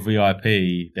if you're a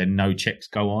VIP, then no checks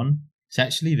go on. It's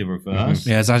actually the reverse.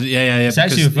 Yeah, It's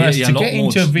actually the reverse. To get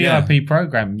into a VIP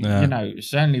program,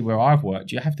 certainly where I've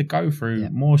worked, you have to go through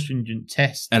more stringent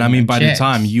tests. And I mean, by the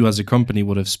time you as a company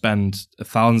would have spent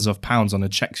thousands of pounds on the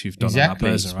checks you've done on that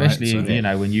person, especially,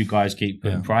 right? When you guys keep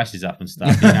putting prices up and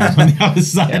stuff, on the other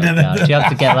side of the... You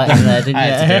have to get that in there, didn't you? I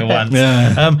had to do it once.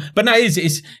 Yeah. But no,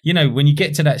 it's when you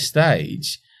get to that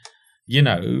stage,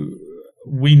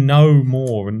 we know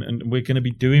more and we're going to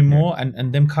be doing more,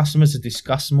 and them customers are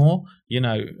discuss more,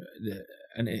 I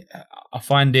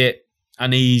find it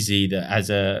uneasy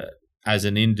that as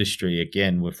an industry,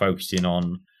 again, we're focusing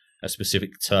on a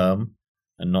specific term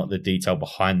and not the detail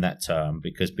behind that term,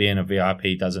 because being a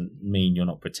VIP doesn't mean you're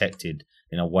not protected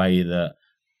in a way that,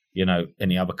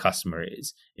 any other customer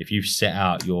is. If you've set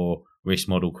out your risk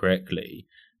model correctly,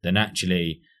 then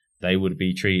actually they would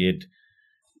be treated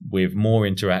with more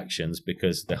interactions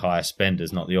because the higher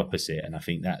spenders, not the opposite. And I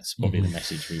think that's probably the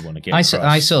message we want to get across.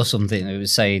 I saw something that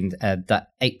was saying that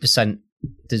 8%,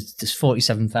 there's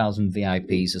 47,000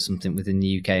 VIPs or something within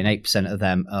the UK, and 8% of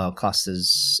them are classed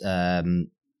as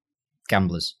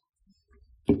gamblers.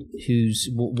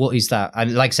 What is that?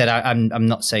 And like I said, I'm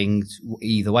not saying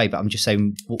either way, but I'm just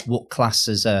saying what class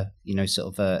as a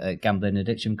sort of a gambling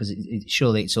addiction, because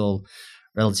surely it's all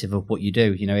relative of what you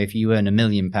do. If you earn £1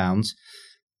 million,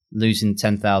 losing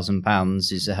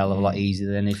 £10,000 is a hell of a lot easier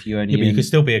than if you only. Yeah, but you could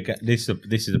still be this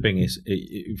is the thing, is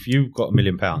if you've got £1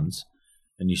 million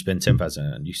and you spend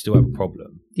 10,000, you still have a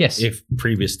problem. Yes. If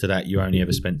previous to that you only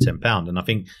ever spent £10, and I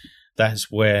think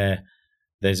that's where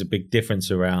there's a big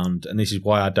difference around, and this is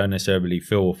why I don't necessarily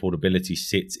feel affordability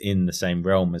sits in the same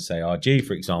realm as, say, RG,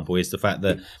 for example, is the fact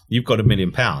that you've got £1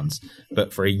 million,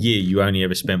 but for a year you only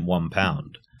ever spent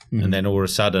 £1. And then all of a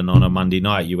sudden on a Monday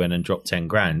night you went and dropped 10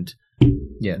 grand.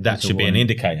 Yeah, that should be an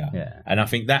indicator. Yeah. And I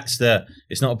think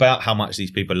it's not about how much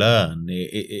these people earn.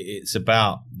 It's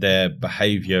about their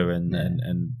behavior and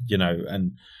you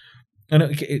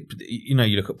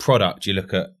look at product, you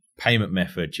look at payment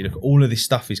method, you look at all of this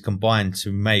stuff is combined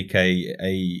to make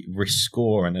a risk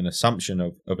score and an assumption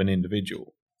of an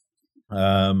individual.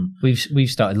 We've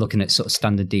started looking at sort of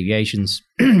standard deviations.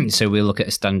 So we'll look at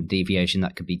a standard deviation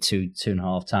that could be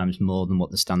 2.5 times more than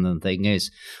what the standard thing is.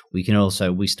 We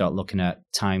start looking at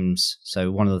times.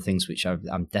 So one of the things which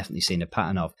I'm definitely seeing a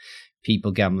pattern of,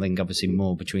 people gambling obviously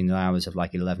more between the hours of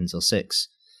like 11 till 6.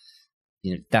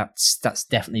 That's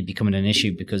definitely becoming an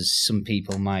issue because some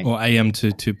people might, or AM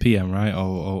to PM, right?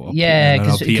 Or yeah,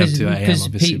 because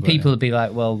people will be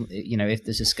like, well, if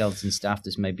there's a skeleton staff,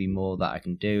 there's maybe more that I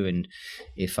can do, and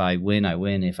if I win, I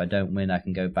win. If I don't win, I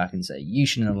can go back and say, you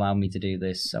shouldn't allow me to do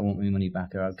this. I want my money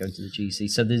back, or I'll go to the GC.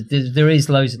 So there is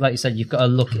loads, like you said, you've got to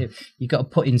look at, you've got to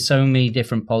put in so many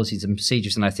different policies and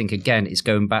procedures, and I think again, it's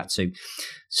going back to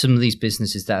some of these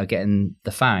businesses that are getting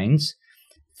the fines.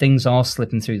 Things are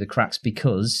slipping through the cracks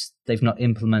because they've not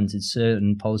implemented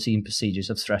certain policy and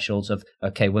procedures of thresholds of,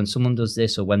 okay, when someone does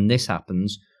this or when this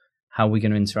happens, how are we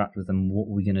going to interact with them? What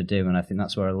are we going to do? And I think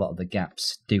that's where a lot of the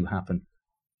gaps do happen.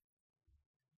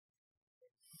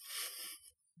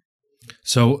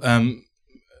 So,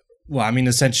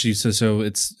 essentially, so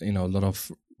it's, a lot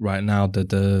of right now that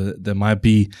there might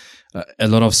be a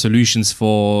lot of solutions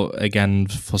for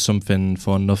something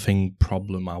for nothing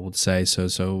problem, I would say.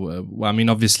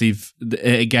 Obviously,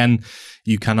 again,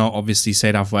 you cannot obviously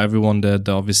say that for everyone.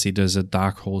 Obviously there's a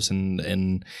dark horse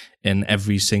in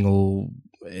every single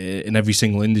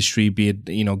industry, be it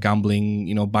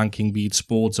gambling, banking, be it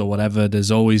sports or whatever. There's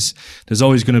always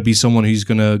going to be someone who's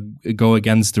going to go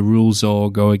against the rules or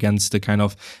go against the kind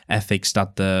of ethics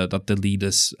that the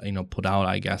leaders put out,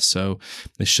 I guess. So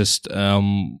it's just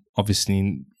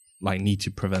obviously like need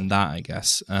to prevent that, I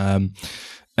guess. And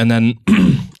then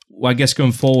I guess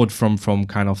going forward from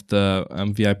kind of the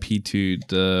VIP to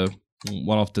the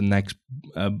one of the next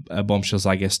bombshells,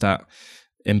 I guess, that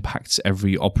impacts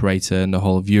every operator in the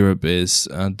whole of Europe is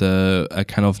the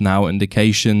kind of now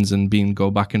indications and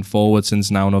go back and forward since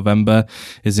now November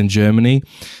is in Germany.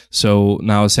 So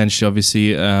now essentially,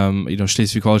 obviously,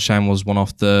 Schleswig-Holstein was one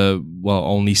of the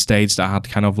only states that had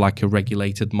kind of like a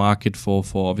regulated market for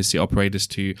obviously operators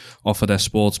to offer their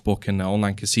sports book and their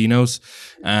online casinos,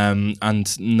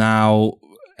 and now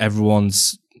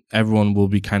everyone will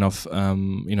be kind of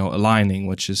aligning,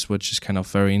 which is kind of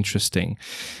very interesting,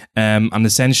 and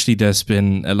essentially there's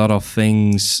been a lot of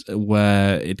things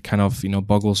where it kind of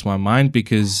boggles my mind,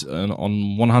 because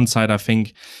on one hand side I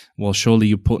think, well, surely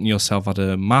you're putting yourself at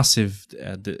a massive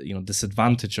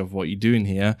disadvantage of what you're doing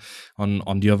here.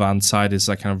 On the other hand side is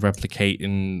like kind of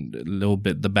replicating a little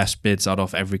bit the best bits out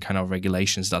of every kind of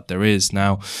regulations that there is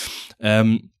now.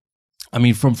 I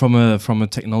mean, from a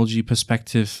technology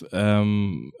perspective,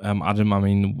 Adam, I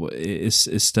mean,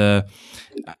 is the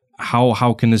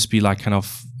how can this be like kind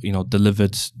of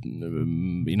delivered,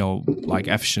 like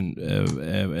efficient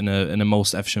in a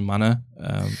most efficient manner?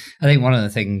 I think one of the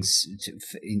things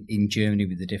in Germany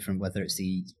with the different, whether it's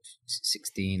the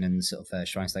 16 and sort of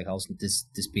Schweinsteigen,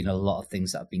 there's been a lot of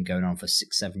things that have been going on for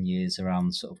 6-7 years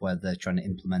around sort of where they're trying to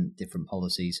implement different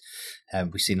policies.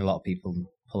 We've seen a lot of people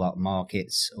pull out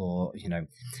markets, or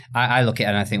I look at it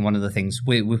and I think one of the things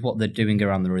with what they're doing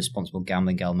around the responsible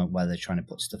gambling element, where they're trying to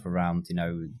put stuff around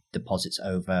deposits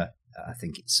over, I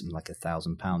think it's something like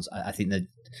 £1,000. I think that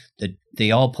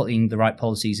they are putting the right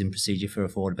policies and procedure for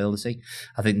affordability.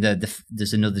 I think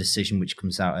there's another decision which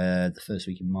comes out the first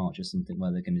week in March or something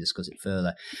where they're going to discuss it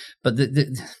further. But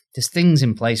there's things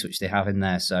in place which they have in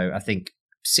there. So I think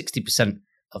 60%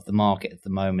 of the market at the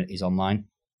moment is online.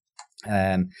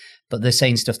 But they're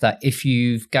saying stuff that if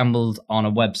you've gambled on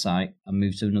a website and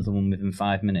moved to another one within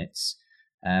 5 minutes,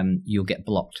 you'll get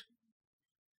blocked.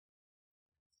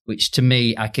 Which to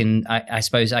me, I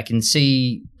suppose I can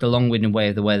see the long-winded way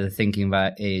of the way they're thinking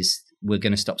about it is we're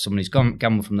going to stop someone who's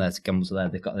gambled from there to gamble to there.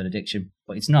 They've got an addiction,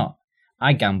 but it's not.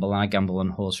 I gamble on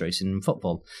horse racing and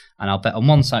football, and I'll bet on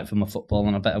one site for my football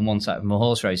and I'll bet on one site for my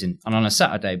horse racing. And on a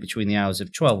Saturday between the hours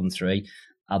of 12 and 3,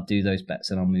 I'll do those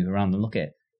bets and I'll move around and look at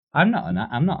it. I'm not an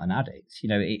addict.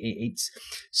 It's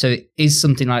so is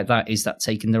something like that. Is that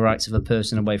taking the rights of a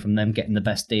person away from them getting the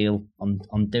best deal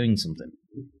on doing something?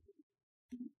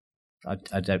 I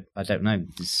don't know.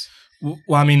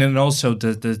 Well, I mean, and also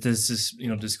there's this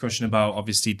discussion about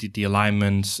obviously the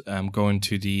alignment going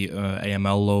to the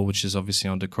AML law, which is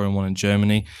obviously the current one in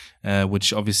Germany,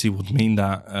 which obviously would mean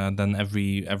that then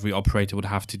every operator would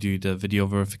have to do the video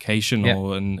verification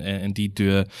or indeed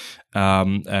do a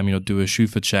do a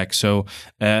Schufa check. So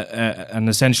and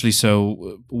essentially,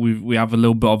 so we have a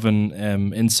little bit of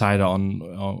an insider on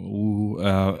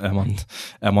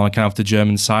kind of the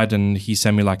German side, and he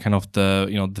sent me like kind of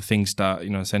the the things that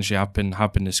essentially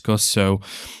have been discussed. So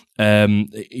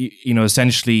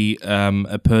essentially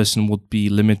a person would be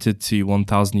limited to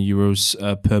 1,000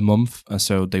 euros per month,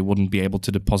 so they wouldn't be able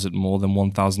to deposit more than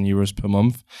 1,000 euros per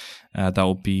month. That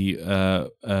would be one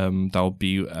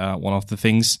of the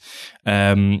things.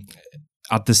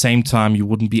 At the same time, you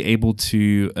wouldn't be able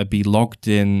to be logged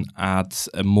in at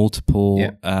multiple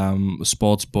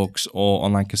sports books or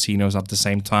online casinos at the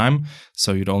same time.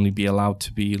 So you'd only be allowed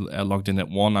to be logged in at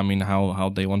one. I mean,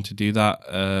 how they want to do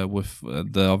that with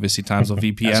the obviously times of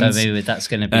VPNs. So maybe that's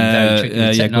going to be very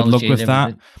tricky. Yeah, good luck with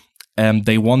that.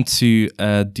 They want to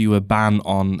do a ban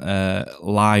on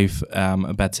live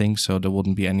betting, so there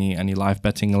wouldn't be any live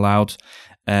betting allowed.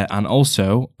 And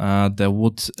also, there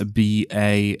would be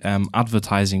a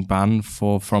advertising ban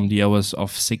from the hours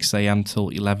of 6 a.m. till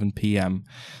 11 p.m.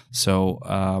 So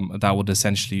that would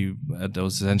essentially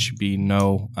be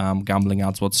no gambling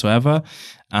ads whatsoever.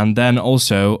 And then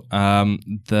also,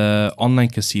 the online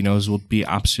casinos would be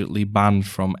absolutely banned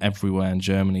from everywhere in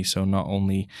Germany. So not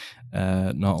only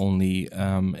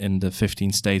in the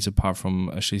 15 states apart from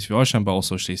Schleswig-Holstein, but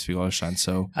also Schleswig-Holstein.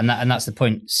 So and that's the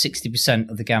point. 60%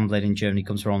 of the gambling in Germany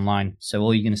comes from online. So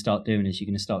all you're going to start doing is you're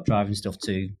going to start driving stuff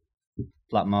to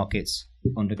black markets,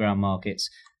 underground markets,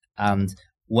 and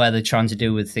where they're trying to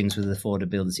do with things with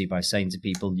affordability by saying to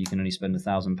people you can only spend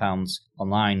 £1,000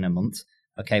 online a month.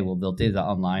 Okay, well they'll do that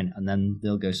online, and then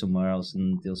they'll go somewhere else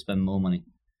and they'll spend more money.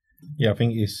 Yeah, I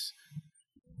think it's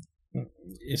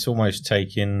almost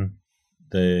taking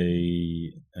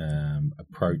the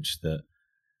approach that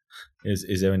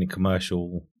is there any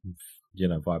commercial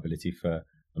viability for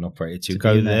an operator to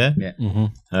go there? Yeah. Mm-hmm.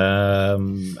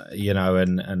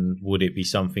 And would it be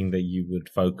something that you would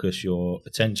focus your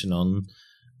attention on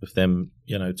with them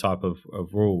type of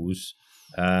rules?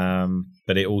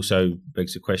 But it also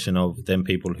begs the question of them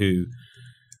people who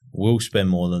will spend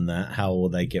more than that. How will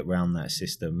they get around that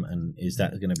system? And is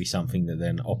that going to be something that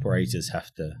then operators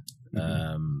have to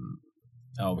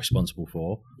are responsible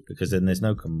for? Because then there's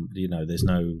no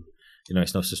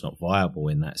it's just not viable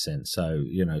in that sense. So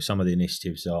some of the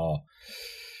initiatives are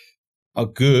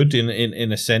good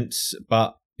in a sense,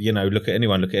 but look at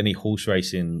any horse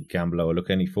racing gambler or look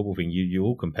at any football thing. You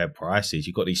all compare prices.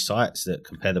 You've got these sites that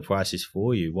compare the prices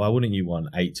for you. Why wouldn't you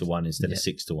want 8-1 instead of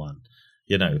 6-1?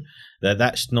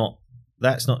 That's not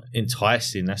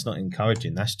enticing. That's not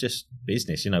encouraging. That's just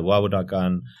business. Why would I go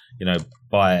and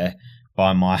buy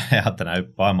my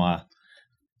buy my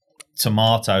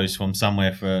tomatoes from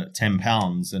somewhere for £10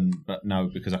 but no,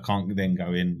 because I can't then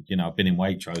go in. I've been in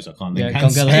Waitrose. I can't then go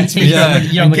there.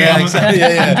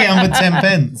 Get on with 10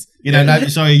 pence.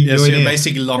 Sorry, you're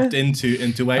basically locked into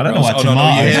Waitrose. I don't know what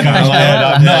tomatoes. I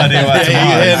have no idea what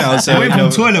tomatoes. I went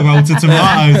from toilet roll to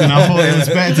tomatoes, and I thought it was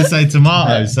better to say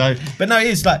tomatoes. So, but no,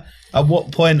 it's like, at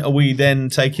what point are we then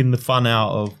taking the fun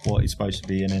out of what is supposed to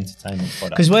be an entertainment product?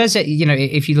 Because where's it?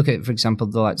 If you look at, for example,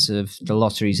 the likes of the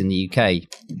lotteries in the UK,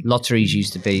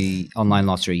 online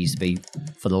lottery used to be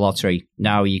for the lottery.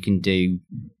 Now you can do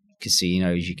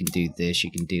casinos, you can do this,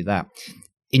 you can do that.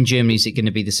 In Germany, is it going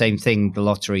to be the same thing? The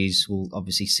lotteries will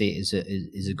obviously see it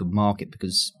as a good market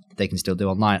because they can still do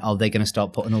online. Are they going to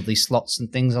start putting all these slots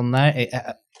and things on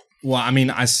there? Well,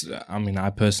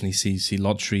 I personally see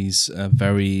lotteries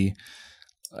very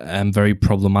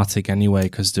problematic anyway,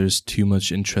 because there's too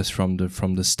much interest from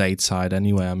the state side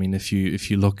anyway. I mean, if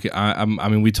you look,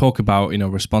 we talk about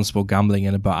responsible gambling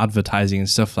and about advertising and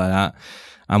stuff like that.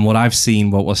 And what I've seen,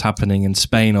 what was happening in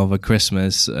Spain over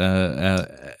Christmas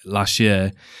last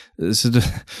year, so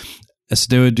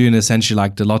they were doing essentially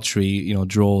like the lottery,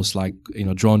 draws, like,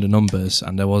 drawing the numbers.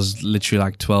 And there was literally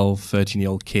like 12,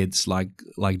 13-year-old kids like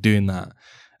doing that.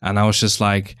 And I was just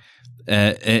like,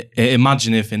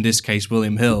 imagine if in this case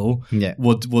William Hill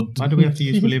would. Why do we have to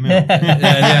use William Hill?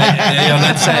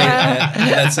 Let's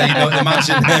say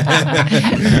imagine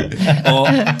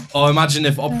or imagine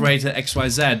if operator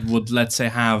XYZ would, let's say,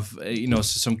 have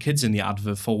some kids in the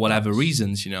advert for whatever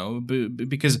reasons,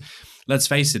 because let's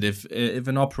face it, if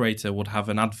an operator would have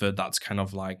an advert that's kind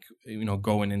of like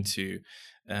going into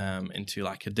into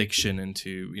like addiction,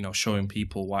 into showing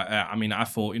people why. I mean, I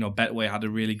thought Betway had a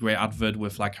really great advert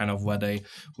with like kind of where they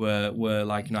were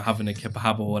like having a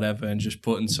kebab or whatever, and just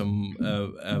putting some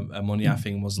money, I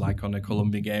think was like on a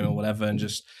Colombia game or whatever, and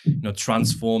just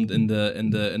transformed in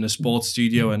the sports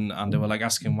studio, and they were like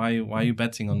asking why are you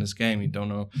betting on this game? You don't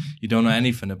know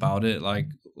anything about it, like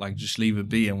just leave it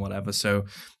be and whatever. So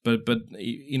but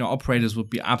operators would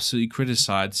be absolutely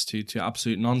criticized to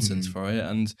absolute nonsense for it,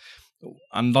 and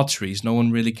lotteries, no one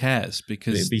really cares,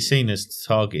 because it'd be seen as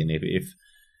targeting.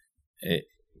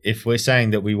 If we're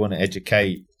saying that we want to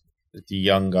educate the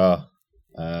younger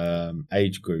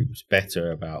age groups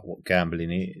better about what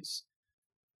gambling is,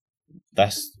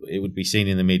 it would be seen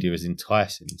in the media as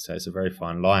enticing. So it's a very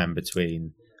fine line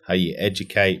between how you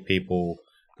educate people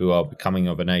who are becoming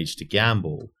of an age to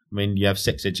gamble. I mean, you have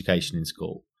sex education in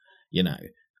school,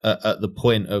 at the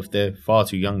point of they're far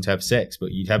too young to have sex,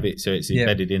 but you'd have it so it's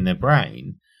embedded in their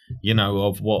brain,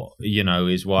 of what,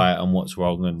 is right and what's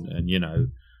wrong,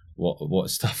 and what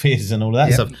stuff is and all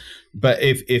that stuff. But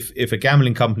if a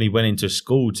gambling company went into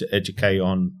school to educate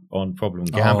on problem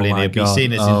gambling, it'd be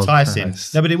seen as enticing.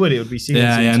 Christ. No, but it would be seen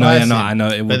as enticing. I know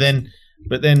it would.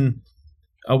 But then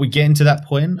are we getting to that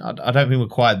point? I don't think we're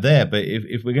quite there. But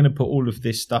if we're going to put all of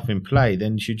this stuff in play,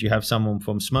 then should you have someone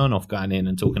from Smirnoff going in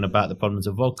and talking about the problems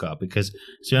of vodka? Because,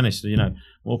 to be honest,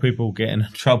 more people get in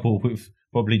trouble with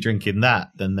probably drinking that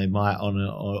than they might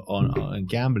on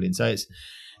gambling. So it's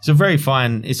a very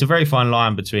fine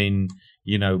line between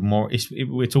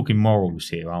we're talking morals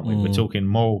here, aren't we? We're talking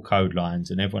moral code lines,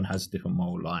 and everyone has a different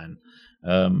moral line.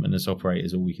 And as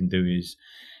operators, all we can do is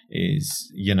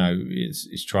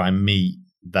try and meet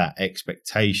that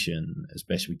expectation as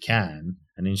best we can,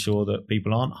 and ensure that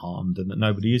people aren't harmed and that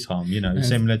nobody is harmed.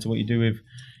 Similar to what you do with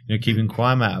keeping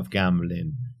crime out of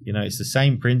gambling. It's the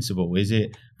same principle. Is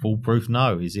it foolproof?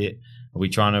 No. Are we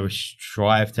trying to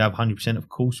strive to have 100%? Of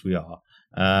course we are.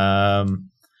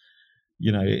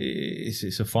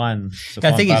 It's a fine.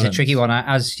 I think balance. It's a tricky one.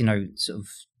 As sort of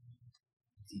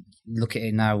look at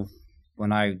it now.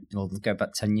 When I go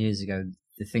back 10 years ago,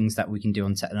 the things that we can do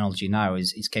on technology now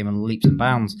is came on leaps and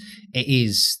bounds. It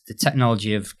is the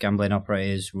technology of gambling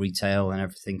operators, retail, and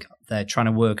everything. They're trying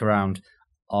to work around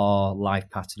our life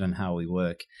pattern and how we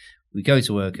work. We go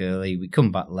to work early, we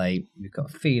come back late, we've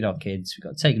got to feed our kids, we've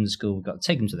got to take them to school, we've got to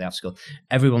take them to the after school.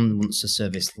 Everyone wants a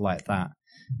service like that.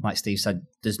 Like Steve said,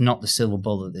 there's not the silver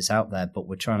bullet that's out there, but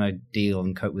we're trying to deal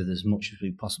and cope with as much as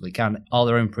we possibly can. Are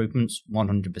there improvements?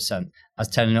 100%. As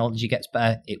technology gets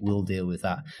better, it will deal with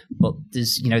that. But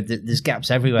there's gaps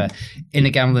everywhere. In the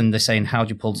gambling, they're saying, how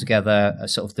do you pull together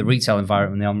sort of the retail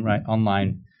environment and the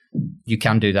online? You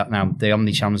can do that now. The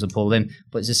omni-channels are pulled in,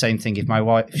 but it's the same thing. If my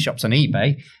wife shops on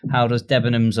eBay, how does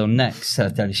Debenhams or Next? I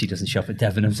don't know, she doesn't shop at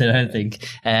Debenhams, I don't think.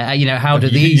 How do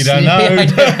these? You don't know.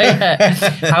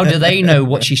 How do they know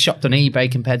what she shopped on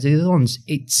eBay compared to the other ones?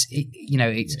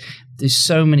 There's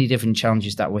so many different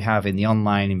challenges that we have in the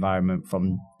online environment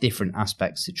from different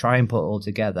aspects. To try and put it all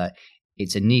together,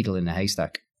 it's a needle in a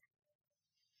haystack.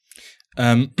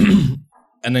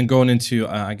 And then going into,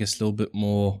 I guess, a little bit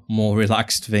more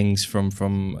relaxed things from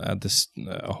this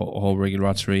whole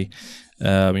regulatory,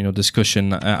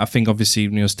 discussion. I think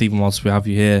obviously, Stephen, whilst we have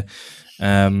you here,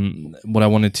 what I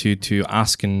wanted to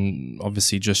ask, and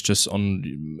obviously just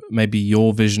on maybe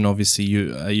your vision, obviously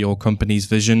your company's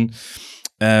vision.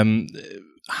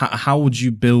 How would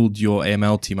you build your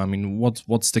AML team? I mean,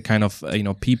 what's the kind of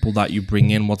people that you bring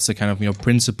in? What's the kind of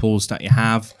principles that you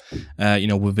have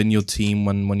within your team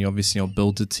when you obviously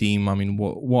build a team? I mean,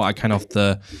 what are kind of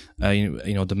the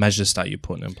the measures that you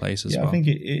put in place as well? I think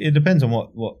it depends on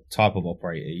what type of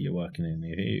operator you're working in.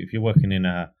 If you're working in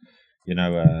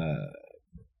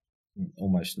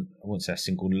almost, I wouldn't say a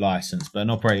single license, but an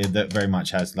operator that very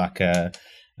much has like a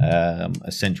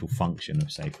central function of,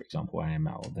 say, for example,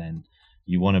 AML, then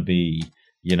you want to be,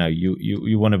 you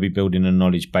want to be building a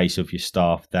knowledge base of your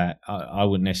staff that I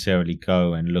wouldn't necessarily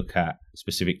go and look at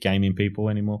specific gaming people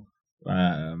anymore.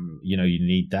 You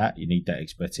need that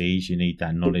expertise, you need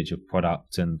that knowledge of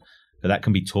product, and that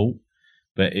can be taught.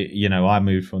 But I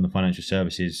moved from the financial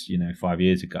services, 5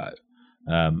 years ago,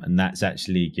 and that's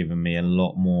actually given me a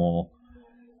lot more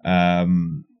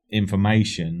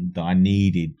information that I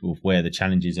needed of where the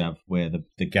challenges are, where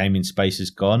the gaming space has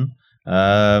gone.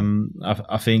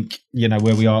 I think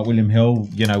where we are at William Hill,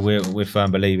 we're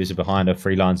firm believers behind a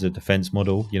three lines of defense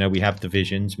model. We have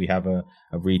divisions, we have a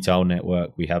retail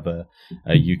network, we have a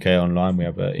UK online, we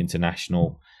have an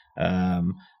international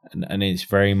And it's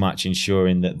very much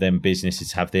ensuring that them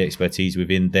businesses have the expertise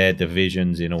within their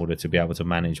divisions in order to be able to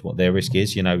manage what their risk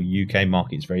is. UK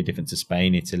market is very different to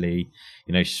Spain, Italy,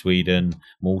 Sweden,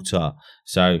 Malta.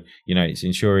 So, it's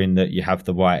ensuring that you have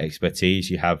the right expertise,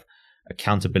 you have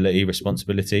accountability,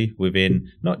 responsibility within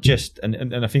not just,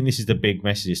 and I think this is the big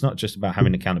message, it's not just about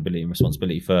having accountability and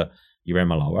responsibility for your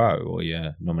MLRO or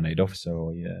your nominated officer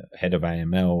or your head of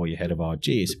AML or your head of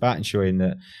RG. It's about ensuring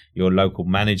that your local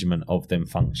management of them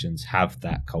functions have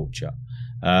that culture.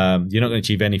 You're not going to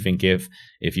achieve anything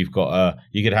if you've got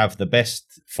you could have the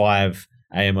best 5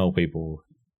 AML people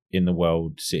in the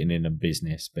world sitting in a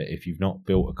business, but if you've not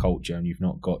built a culture and you've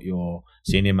not got your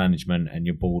senior management and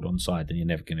your board on side, then you're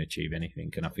never going to achieve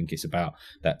anything. And I think it's about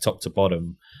that top to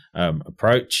bottom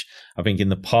approach. I think in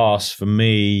the past, for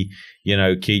me,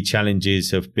 key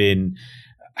challenges have been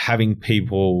having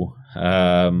people.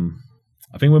 I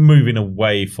think we're moving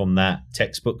away from that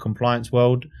textbook compliance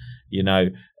world.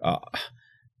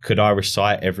 Could I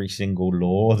recite every single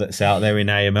law that's out there in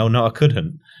AML? No, I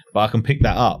couldn't. But I can pick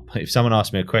that up. If someone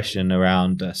asks me a question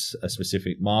around a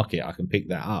specific market, I can pick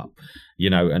that up,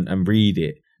 and read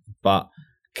it. But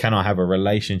can I have a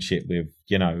relationship with,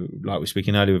 like we were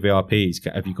speaking earlier with VRPs,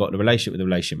 have you got the relationship with the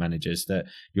relationship managers, that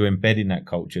you're embedding that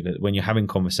culture, that when you're having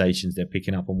conversations, they're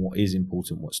picking up on what is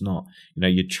important, what's not,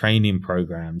 your training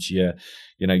programs, your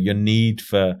need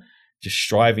for just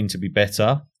striving to be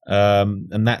better.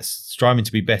 And that's striving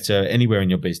to be better anywhere in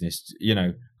your business.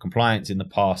 Compliance in the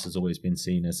past has always been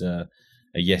seen as a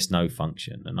yes/no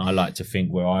function, and I like to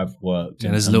think where I've worked.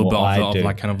 And there's a little bit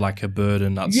of like a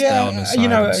burden that's there on the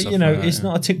side. It's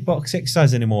not a tick box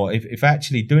exercise anymore. If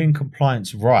actually doing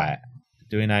compliance right,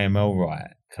 doing AML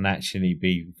right, can actually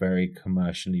be very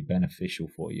commercially beneficial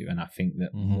for you. And I think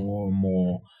that more and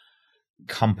more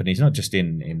companies, not just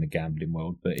in the gambling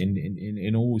world, but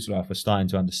in all life, are starting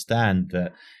to understand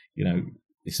that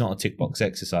it's not a tick box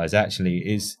exercise. Actually,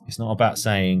 it's not about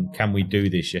saying, can we do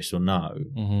this, yes or no.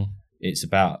 It's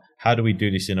about, how do we do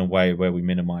this in a way where we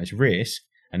minimize risk,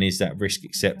 and is that risk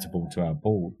acceptable to our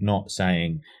board? Not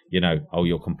saying, your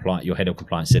head of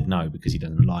compliance said no because he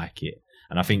doesn't like it.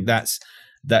 And I think that's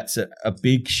a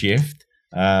big shift.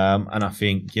 And I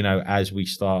think as we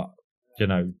start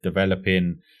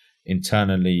developing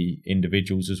internally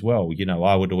individuals as well,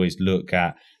 I would always look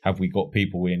at, have we got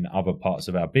people in other parts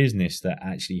of our business that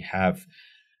actually have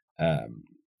a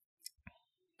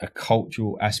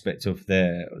cultural aspect of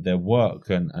their work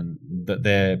and that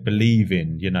they're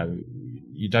believing.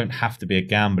 You don't have to be a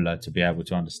gambler to be able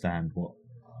to understand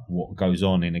what goes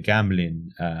on in a gambling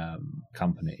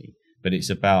company, but it's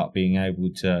about being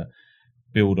able to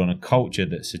build on a culture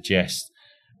that suggests,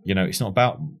 it's not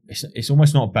about, it's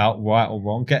almost not about right or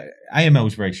wrong. AML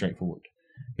is very straightforward,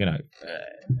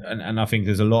 and I think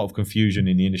there's a lot of confusion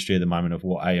in the industry at the moment of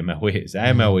what AML is.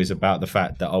 AML is about the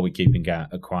fact that, are we keeping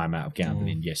a crime out of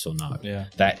gambling, yes or no? Yeah.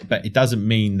 But it doesn't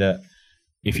mean that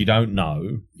if you don't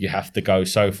know, you have to go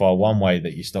so far one way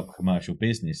that you stop commercial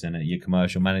business and that your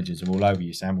commercial managers are all over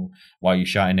you saying, well, why are you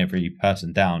shutting every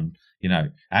person down?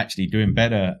 Actually doing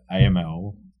better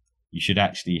AML, you should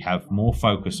actually have more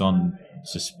focus on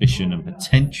suspicion and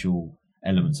potential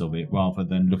elements of it rather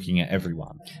than looking at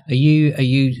everyone. Are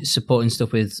you supporting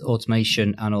stuff with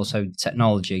automation and also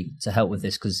technology to help with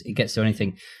this? Because it gets to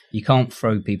anything, you can't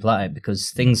throw people at it because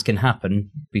things can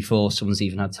happen before someone's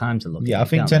even had time to look. Yeah, I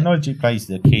think technology plays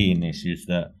the key in this. Is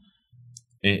that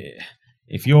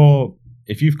if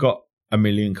you've got 1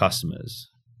 million customers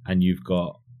and you've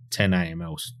got 10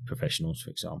 AML professionals,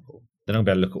 for example, then I'll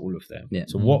be able to look at all of them. Yeah.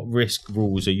 So what risk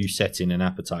rules are you setting and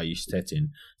appetite are you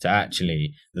setting to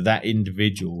actually that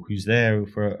individual who's there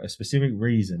for a specific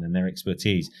reason and their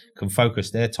expertise can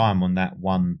focus their time on that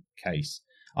one case?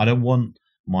 I don't want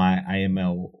my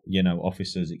AML,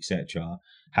 officers, etc.,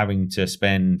 having to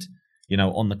spend,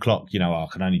 on the clock, I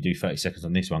can only do 30 seconds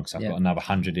on this one because I've got another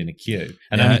 100 in a queue.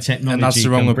 And only technology and that's the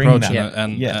wrong approach.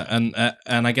 That.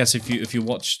 And I guess if you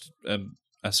watched.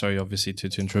 Sorry, obviously to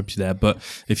interrupt you there, but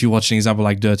if you watch an example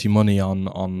like Dirty Money on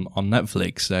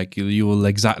Netflix, like you will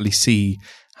exactly see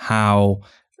how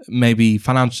maybe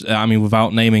financial.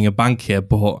 Without naming a bank here,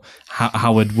 but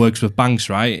how it works with banks,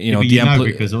 right?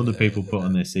 Because all the people put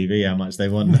on their CV how much they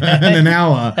want in an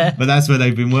hour, but that's where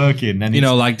they've been working. And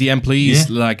like the employees,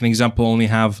 like an example, only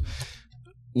have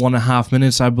 1.5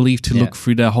 minutes, I believe, to look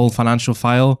through their whole financial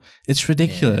file. It's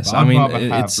ridiculous. I'd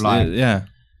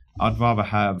rather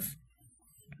have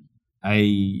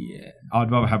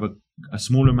a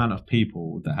smaller amount of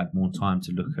people that had more time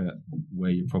to look at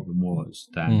where your problem was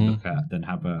than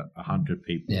have 100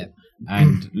 people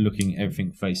and looking at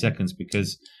everything for 30 seconds,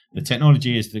 because the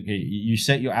technology is that you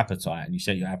set your appetite and you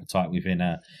set your appetite within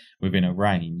a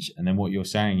range, and then what you're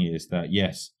saying is that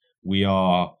yes, we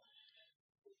are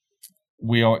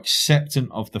acceptant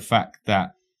of the fact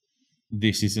that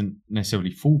this isn't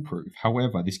necessarily foolproof.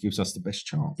 However, this gives us the best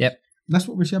chance. Yep. That's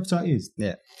what risk appetite is.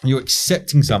 Yeah. You're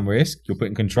accepting some risk, you're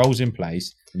putting controls in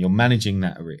place, and you're managing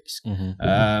that risk.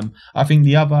 I think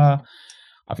the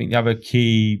other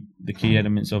key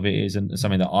elements of it is, and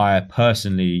something that I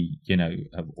personally,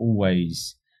 have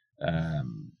always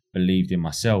believed in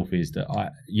myself, is that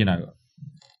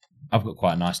I've got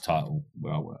quite a nice title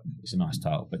where I work. It's a nice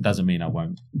title, but it doesn't mean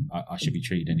I should be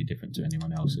treated any different to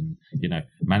anyone else. And,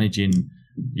 managing,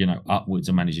 upwards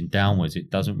and managing downwards, it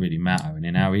doesn't really matter. And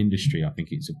in our industry, I think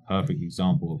it's a perfect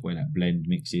example of where that blend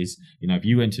mix is. If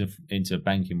you went into the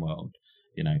banking world,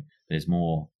 there's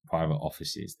more private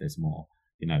offices, there's more,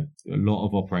 a lot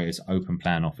of operators, open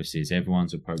plan offices,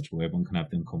 everyone's approachable, everyone can have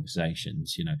them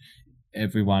conversations,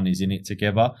 everyone is in it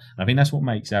together. And I think that's what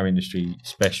makes our industry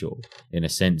special, in a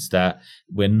sense that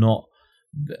we're not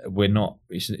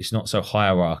it's not so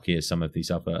hierarchy as some of these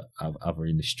other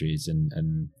industries. And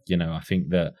I think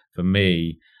that for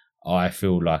me, I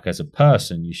feel like as a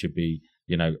person, you should be,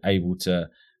 able to,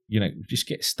 just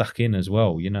get stuck in as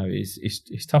well.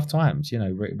 It's tough times,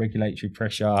 regulatory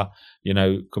pressure,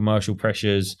 commercial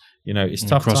pressures, it's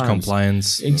tough cross times.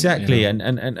 Compliance. Exactly.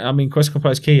 And I mean, cross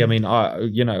compliance key. I mean,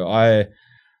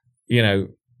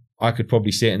 I could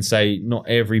probably sit and say not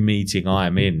every meeting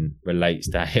I'm in relates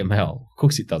to AML. Of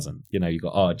course it doesn't. You've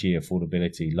got RG,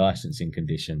 affordability, licensing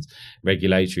conditions,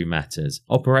 regulatory matters,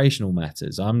 operational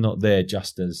matters. I'm not there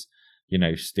just as,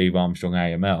 Steve Armstrong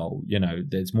AML.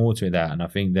 There's more to that. And I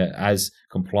think that as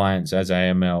compliance, as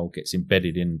AML gets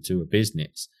embedded into a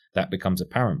business, that becomes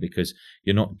apparent, because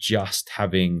you're not just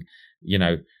having, you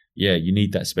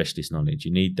need that specialist knowledge,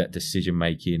 you need that decision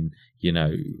making,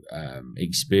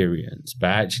 experience, but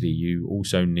actually you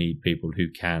also need people who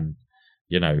can,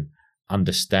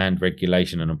 understand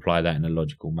regulation and apply that in a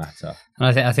logical manner. And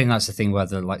I think that's the thing, where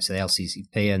the likes of the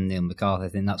LCCP and Neil McCarthy, I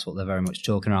think that's what they're very much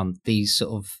talking around, these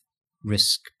sort of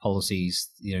risk policies,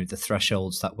 the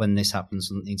thresholds that when this happens,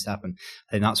 something needs to happen.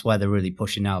 I think that's where they're really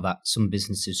pushing now, that some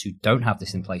businesses who don't have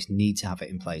this in place need to have it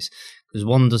in place. Because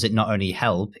one, does it not only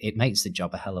help, it makes the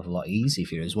job a hell of a lot easier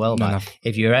for you as well.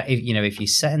 If you're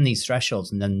setting these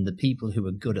thresholds, and then the people who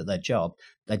are good at their job,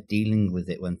 they're dealing with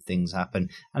it when things happen.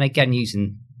 And again,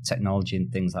 using technology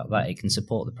and things like that, it can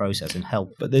support the process and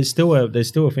help. But there's still a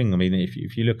thing. I mean,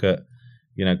 if you look at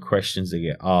questions that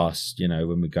get asked,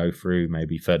 when we go through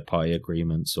maybe third-party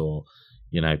agreements or,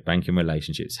 banking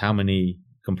relationships, how many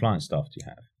compliance staff do you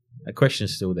have? That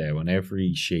question's still there on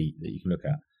every sheet that you can look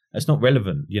at. That's not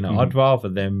relevant. I'd rather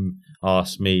them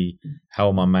ask me, how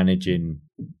am I managing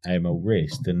AML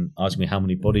risk, than ask me how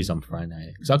many bodies I'm throwing at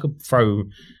it. Because I could throw,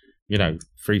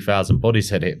 3,000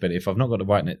 bodies at it, but if I've not got the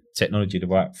right technology, the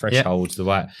right thresholds, the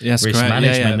right risk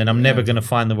management, then I'm never going to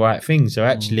find the right thing. So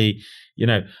actually,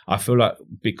 I feel like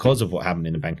because of what happened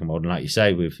in the banking world, and like you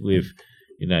say, with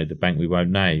the bank we won't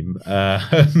name,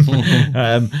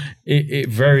 it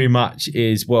very much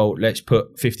is, well, let's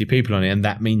put 50 people on it, and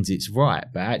that means it's right.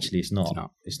 But actually, it's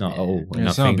not. It's not at all.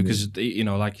 It's not, because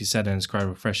like you said, and it's quite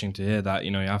refreshing to hear that.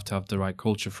 You have to have the right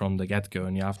culture from the get-go,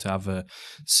 and you have to have a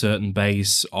certain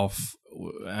base of.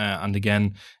 And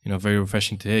again, very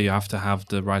refreshing to hear. You have to have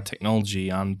the right technology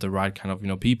and the right kind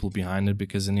of people behind it,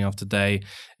 because in the end of the day,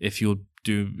 if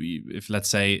let's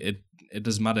say it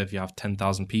doesn't matter if you have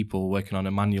 10,000 people working on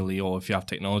it manually, or if you have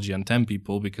technology and 10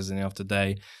 people, because in the end of the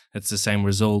day, it's the same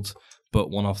result. But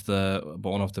one of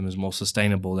them is more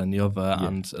sustainable than the other,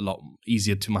 and a lot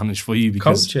easier to manage for you.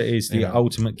 Because culture is the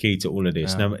ultimate key to all of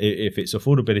this. Now, if it's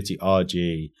affordability,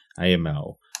 RG,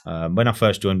 AML. When I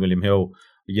first joined William Hill,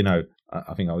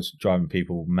 I think I was driving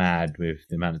people mad with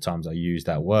the amount of times I used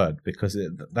that word, because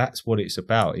that's what it's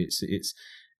about.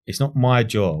 It's not my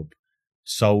job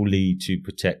solely to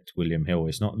protect William Hill.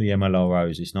 It's not the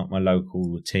MLROs. It's not my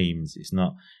local teams. It's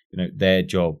not their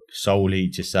job solely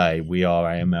to say we are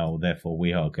AML, therefore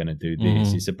we are going to do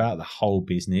this. It's about the whole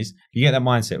business. If you get that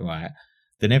mindset right,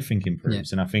 then everything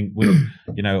improves. And I think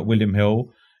at William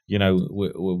Hill,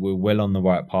 we're well on the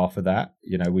right path for that.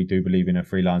 We do believe in a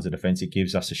 3 lines of defense. It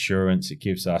gives us assurance. It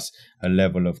gives us a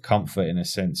level of comfort, in a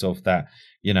sense of that,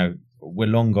 we're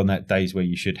long on that days where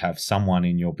you should have someone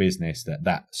in your business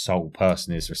that sole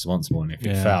person is responsible. And if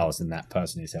it fails, then that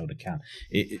person is held accountable.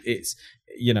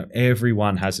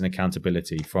 everyone has an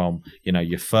accountability from,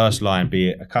 your first line, be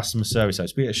it a customer service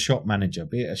host, be it a shop manager,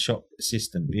 be it a shop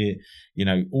assistant, be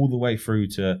it, all the way through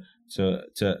to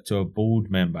a board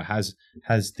member has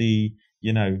the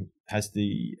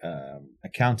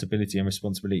accountability and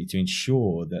responsibility to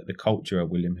ensure that the culture at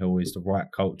William Hill is the right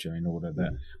culture, in order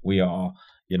that we are,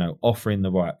 offering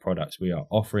the right products, we are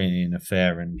offering in a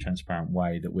fair and transparent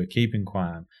way, that we're keeping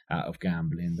crime out of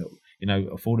gambling, that,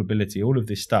 affordability, all of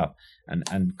this stuff,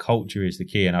 and culture is the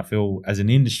key. And I feel as an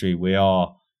industry,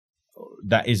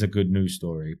 that is a good news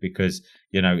story, because,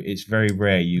 it's very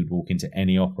rare you'd walk into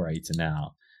any operator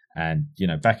now. And,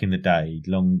 back in the day,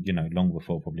 long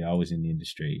before probably I was in the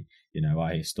industry,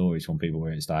 I hear stories from people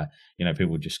where it's like,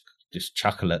 people just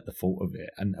chuckle at the thought of it.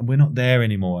 And we're not there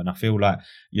anymore. And I feel like,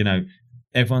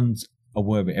 everyone's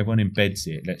aware of it. Everyone embeds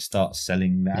it. Let's start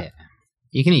selling that. Yeah.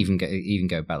 You can even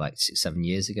go back like 6-7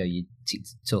 years ago. You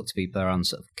talk to people around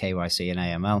sort of KYC and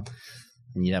AML,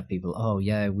 and you'd have people, oh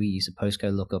yeah, we use a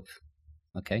postcode lookup.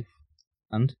 Okay.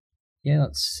 And? Yeah,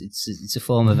 it's a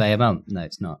form of AML. No,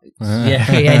 it's not.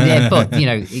 Yeah, but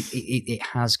it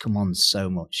has come on so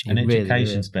much. And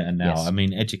education's really, better now. Yes. I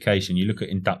mean, education. You look at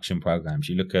induction programs.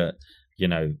 You look at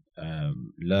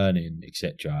learning,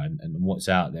 etc., and what's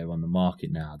out there on the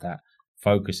market now. That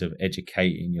focus of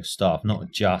educating your staff,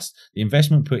 not just the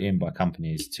investment put in by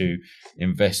companies to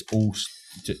invest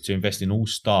in all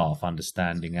staff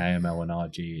understanding AML and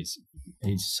RG is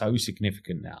so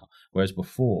significant now. Whereas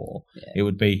before, it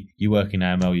would be, you work in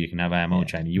AML, you can have AML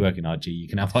training. You work in RG, you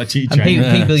can have RG training.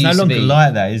 People it's no longer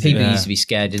like that, is it? People used to be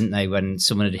scared, didn't they, when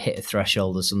someone had hit a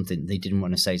threshold or something? They didn't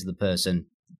want to say to the person,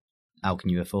 how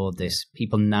can you afford this?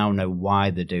 People now know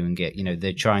why they're doing it.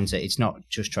 They're trying to, it's not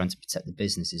just trying to protect the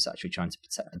business, it's actually trying to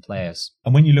protect the players.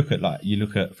 And when you look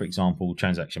at, for example,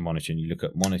 transaction monitoring, you look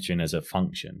at monitoring as a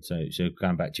function. So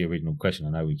going back to your original question, I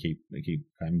know we keep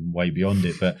going way beyond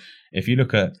it, but if you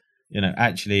look at,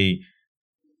 actually,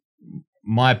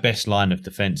 my best line of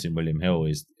defense in William Hill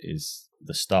is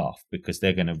the staff, because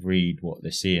they're going to read what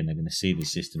they're seeing, they're going to see the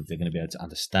systems, they're going to be able to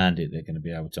understand it, they're going to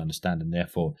be able to understand, and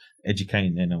therefore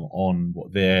educating them on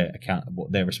what their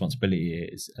responsibility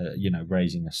is.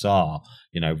 Raising a SAR,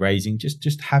 raising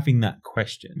just having that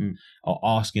question or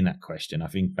asking that question. I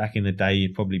think back in the day,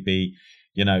 you'd probably be,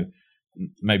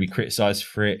 maybe criticized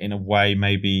for it in a way,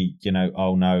 maybe,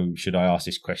 oh no, should I ask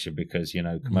this question because,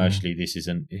 commercially this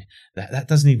isn't, that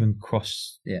doesn't even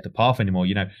cross the path anymore.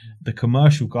 The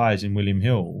commercial guys in William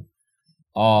Hill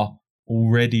are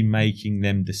already making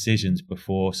them decisions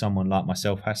before someone like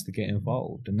myself has to get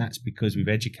involved, and that's because we've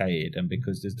educated and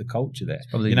because there's the culture there. It's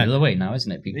probably the other way now,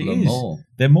 isn't it? People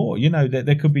they're more,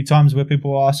 there could be times where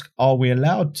people ask, are we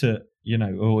allowed to,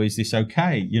 or is this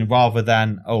okay? Rather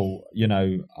than,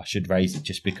 I should raise it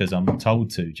just because I'm told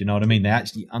to. Do you know what I mean? They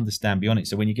actually understand beyond it.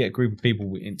 So when you get a group of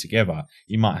people in together,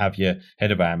 you might have your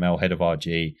head of AML, head of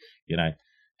RG,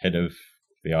 head of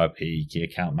VIP, key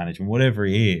account management, whatever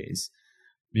it is.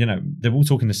 They're all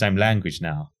talking the same language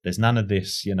now. There's none of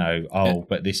this,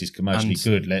 but this is commercially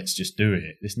good, let's just do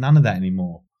it. There's none of that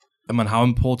anymore. I mean, how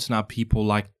important are people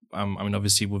like,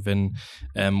 obviously within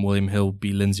William Hill,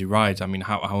 be Lindsay Wright. I mean,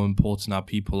 how important are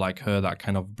people like her that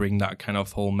kind of bring that kind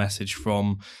of whole message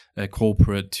from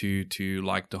corporate to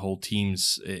like the whole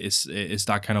teams? Is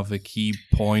that kind of a key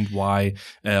point why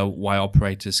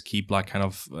operators keep like kind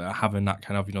of having that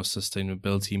kind of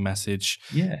sustainability message?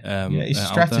 It's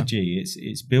strategy.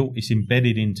 It's built. It's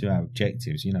embedded into our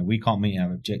objectives. We can't meet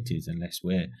our objectives unless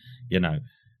we're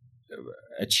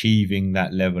achieving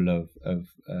that level of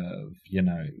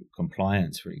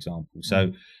compliance, for example.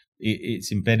 So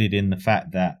it's embedded in the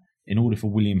fact that in order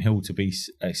for William Hill to be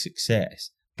a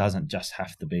success, doesn't just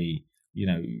have to be,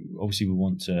 obviously we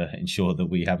want to ensure that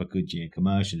we have a good year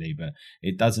commercially, but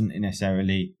it doesn't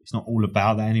necessarily, it's not all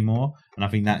about that anymore. And I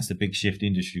think that's the big shift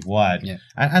industry wide.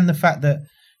 And the fact that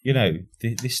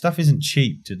this stuff isn't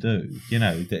cheap to do.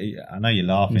 I know you're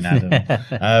laughing,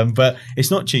 Adam, but it's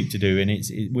not cheap to do, and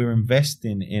we're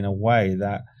investing in a way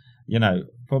that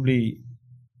probably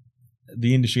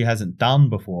the industry hasn't done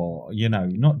before.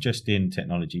 Not just in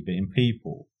technology, but in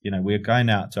people. We're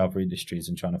going out to other industries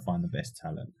and trying to find the best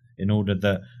talent in order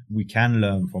that we can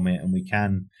learn from it and we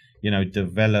can,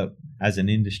 develop as an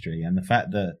industry. And the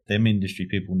fact that them industry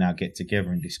people now get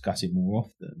together and discuss it more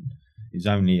often is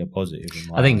only a positive.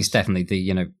 I think it's definitely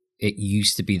it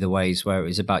used to be the ways where it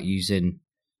was about using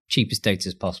cheapest data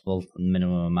as possible and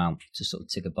minimum amount to sort of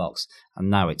tick a box. And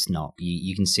now it's not.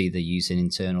 You can see they're using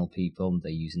internal people, they're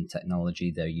using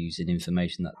technology, they're using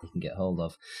information that they can get hold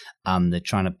of, and they're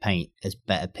trying to paint as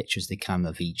better pictures as they can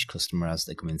of each customer as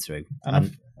they're coming through.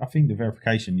 And I think the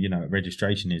verification,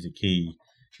 registration is a key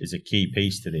is a key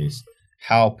piece to this.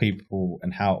 How people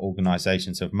and how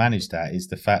organisations have managed that is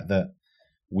the fact that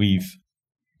we've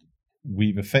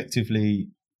effectively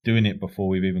doing it before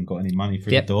we've even got any money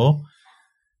through the door.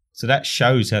 So that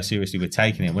shows how seriously we're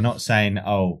taking it. We're not saying,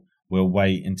 oh, we'll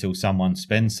wait until someone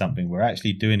spends something. We're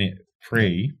actually doing it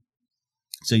pre.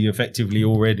 So you're effectively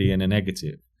already in a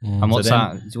negative. And what's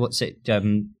that? What's it?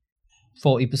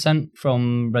 40%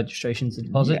 from registration to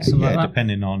deposit, something like that?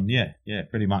 Depending on,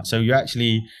 pretty much. So you're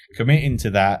actually committing to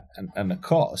that and the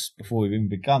cost before we've even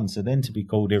begun. So then to be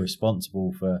called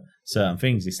irresponsible for certain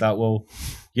things, it's like, well,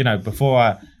 before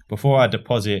I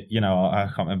deposit, I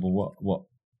can't remember what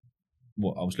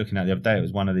I was looking at the other day. It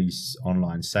was one of these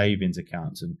online savings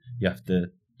accounts, and you have to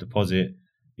deposit,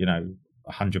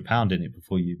 £100 in it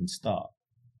before you even start.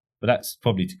 But that's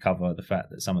probably to cover the fact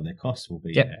that some of their costs will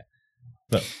be there.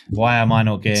 But why am I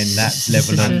not getting that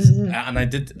level of?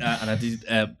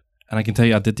 And I can tell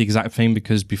you, I did the exact thing,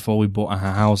 because before we bought our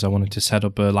house, I wanted to set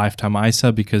up a lifetime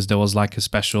ISA, because there was like a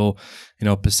special,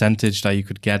 percentage that you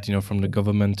could get, from the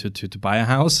government to buy a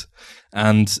house.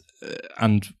 And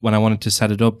when I wanted to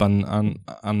set it up, and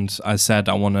I said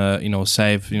I want to,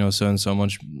 save, so and so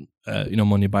much,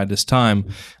 money by this time,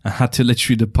 I had to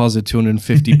literally deposit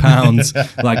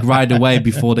 £250 like right away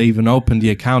before they even opened the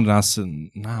account. And I said,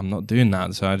 "No, I'm not doing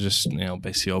that." So I just,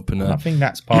 basically opened it. I think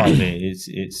that's part of it.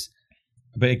 It's.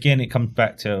 But again, it comes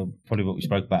back to probably what we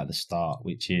spoke about at the start,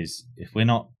 which is if we're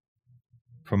not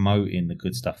promoting the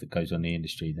good stuff that goes on in the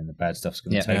industry, then the bad stuff's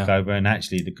going to take over. And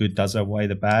actually, the good does outweigh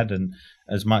the bad. And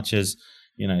as much as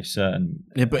certain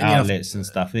outlets and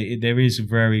stuff, there is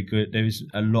very good. There is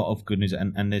a lot of goodness,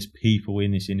 and there's people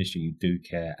in this industry who do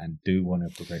care and do want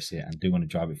to progress it and do want to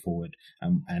drive it forward.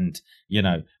 And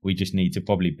we just need to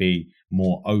probably be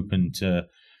more open to,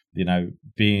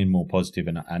 being more positive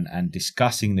and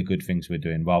discussing the good things we're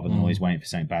doing, rather than always waiting for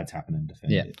something bad to happen and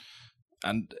defend it.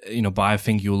 And but I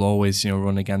think you'll always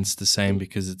run against the same,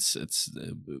 because it's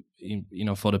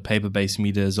for the paper-based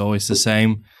media is always the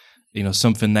same.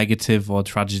 Something negative or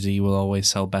tragedy will always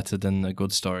sell better than a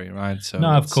good story, right? So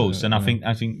no, of course, and I think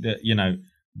that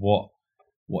what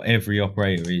every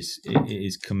operator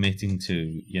is committing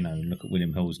to. Look at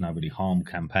William Hill's Nobody Harm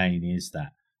campaign. Is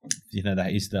that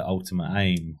that is the ultimate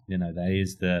aim. That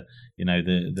is the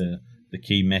the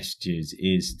key messages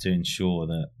is to ensure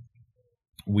that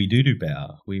we do better.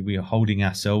 We are holding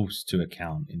ourselves to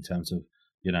account in terms of,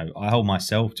 I hold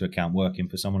myself to account working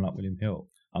for someone like William Hill.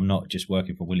 I'm not just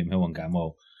working for William Hill and going,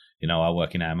 well, I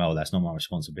work in AML. That's not my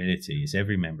responsibility. It's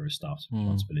every member of staff's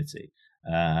responsibility.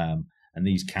 And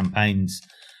these campaigns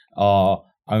are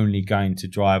only going to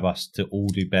drive us to all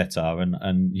do better.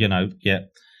 And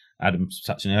Adam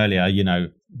touching earlier,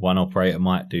 one operator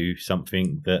might do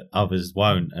something that others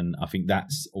won't. And I think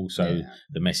that's also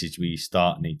the message we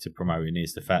need to promote,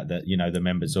 is the fact that, the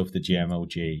members of the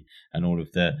GMLG and all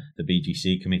of the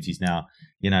BGC committees now,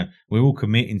 we're all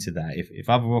committing to that. If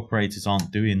other operators aren't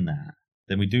doing that,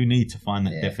 then we do need to find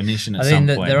that definition at some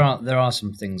point. There are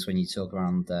some things when you talk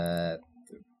around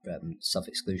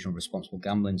self-exclusion or responsible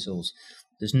gambling tools.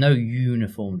 There's no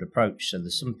uniformed approach. So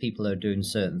there's some people who are doing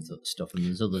certain stuff, and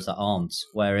there's others that aren't.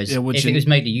 Whereas if it was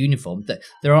made a uniform,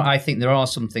 I think there are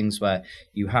some things where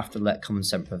you have to let common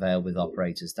sense prevail with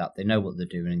operators, that they know what they're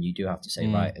doing, and you do have to say,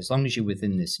 right, as long as you're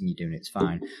within this and you're doing it, it's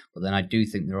fine. But then I do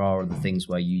think there are other things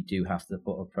where you do have to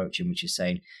put an approach in, which is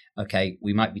saying, okay,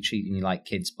 we might be treating you like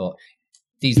kids, but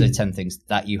these are the 10 things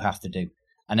that you have to do.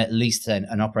 And at least then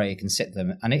an operator can sit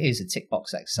them, and it is a tick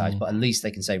box exercise, but at least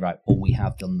they can say, right, well, we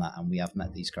have done that and we have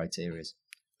met these criteria.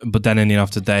 But then in the end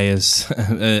of the day, as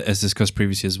discussed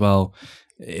previously as well,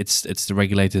 it's the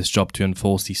regulator's job to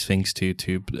enforce these things, to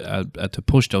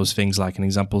push those things. Like an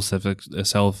example,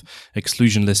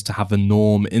 self-exclusion list, to have a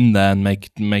norm in there and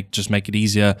make it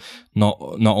easier, not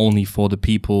only for the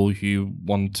people who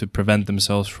want to prevent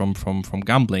themselves from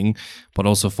gambling, but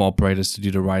also for operators to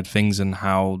do the right things and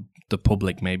how the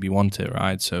public maybe want it,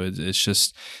 right? So it's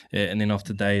just, and then of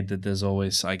the day, that there's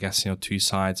always, I guess, two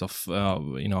sides of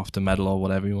of the medal, or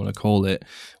whatever you want to call it,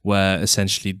 where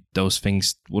essentially those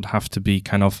things would have to be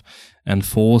kind of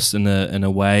enforced in a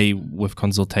way with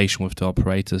consultation with the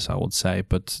operators, I would say.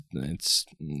 But it's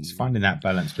finding that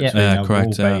balance between a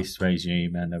rule-based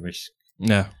regime and a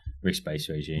risk-based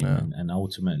regime, and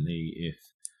ultimately, if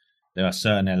there are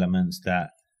certain elements that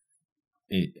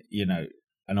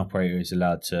an operator is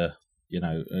allowed to,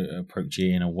 approach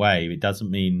it in a way, it doesn't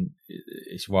mean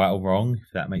it's right or wrong, if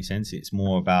that makes sense. It's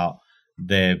more about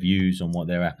their views on what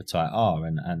their appetite are,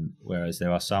 and whereas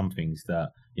there are some things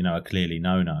that, are clearly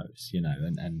no-nos,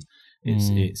 and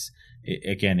It's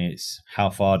how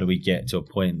far do we get to a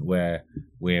point where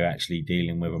we're actually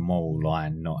dealing with a moral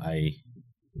line, not a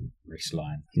risk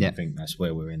line. Yeah. I think that's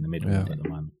where we're in the middle at the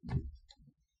moment.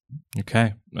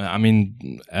 Okay, I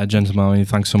mean, gentlemen, I mean,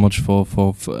 thanks so much for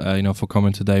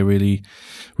coming today. Really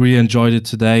enjoyed it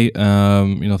today.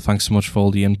 Thanks so much for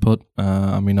all the input.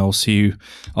 I mean, I'll see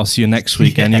you next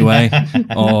week anyway,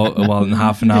 or well, in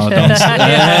half an hour. Don't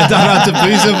have to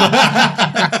please him.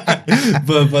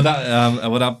 but that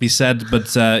would that be said?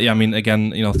 But I mean,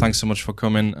 again, thanks so much for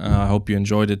coming. I hope you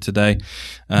enjoyed it today.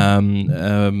 I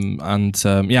mean,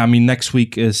 next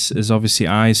week is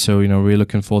obviously so really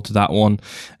looking forward to that one.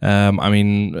 I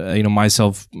mean,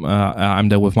 myself, I'm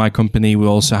there with my company. We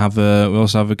also have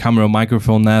a camera and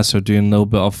microphone there, so doing a little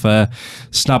bit of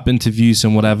snap interviews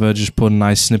and whatever. Just put a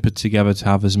nice snippet together to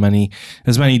have as many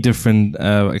different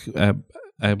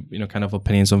kind of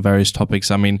opinions on various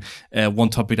topics. I mean, one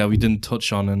topic that we didn't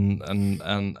touch on and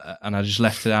I just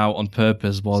left it out on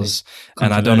purpose was,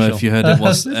 and I don't know if you heard it,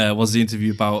 was the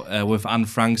interview about with Anne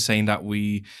Frank saying that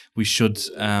we should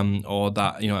or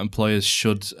that employers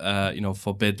should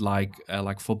forbid like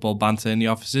football banter in the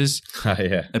offices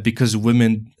because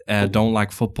women don't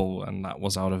like football, and that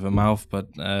was out of her mouth. But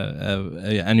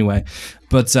anyway,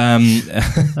 but I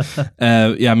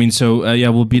mean, so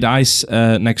we'll beat ICE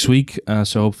next week.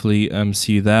 So hopefully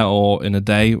see you there or in a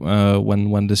day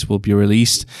when this will be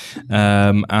released.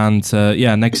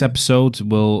 Next episode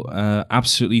we'll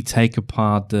absolutely take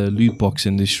apart the loot box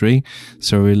industry.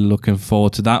 So we're looking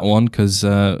forward to that one because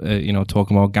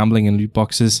talking about gambling and loot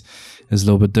boxes is a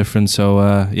little bit different. So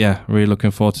really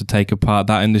looking forward to take apart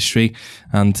that industry.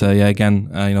 And again,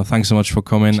 thanks so much for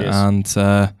coming. Cheers. And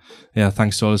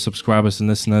thanks to all the subscribers and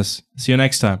listeners. See you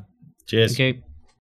next time. Cheers. Okay.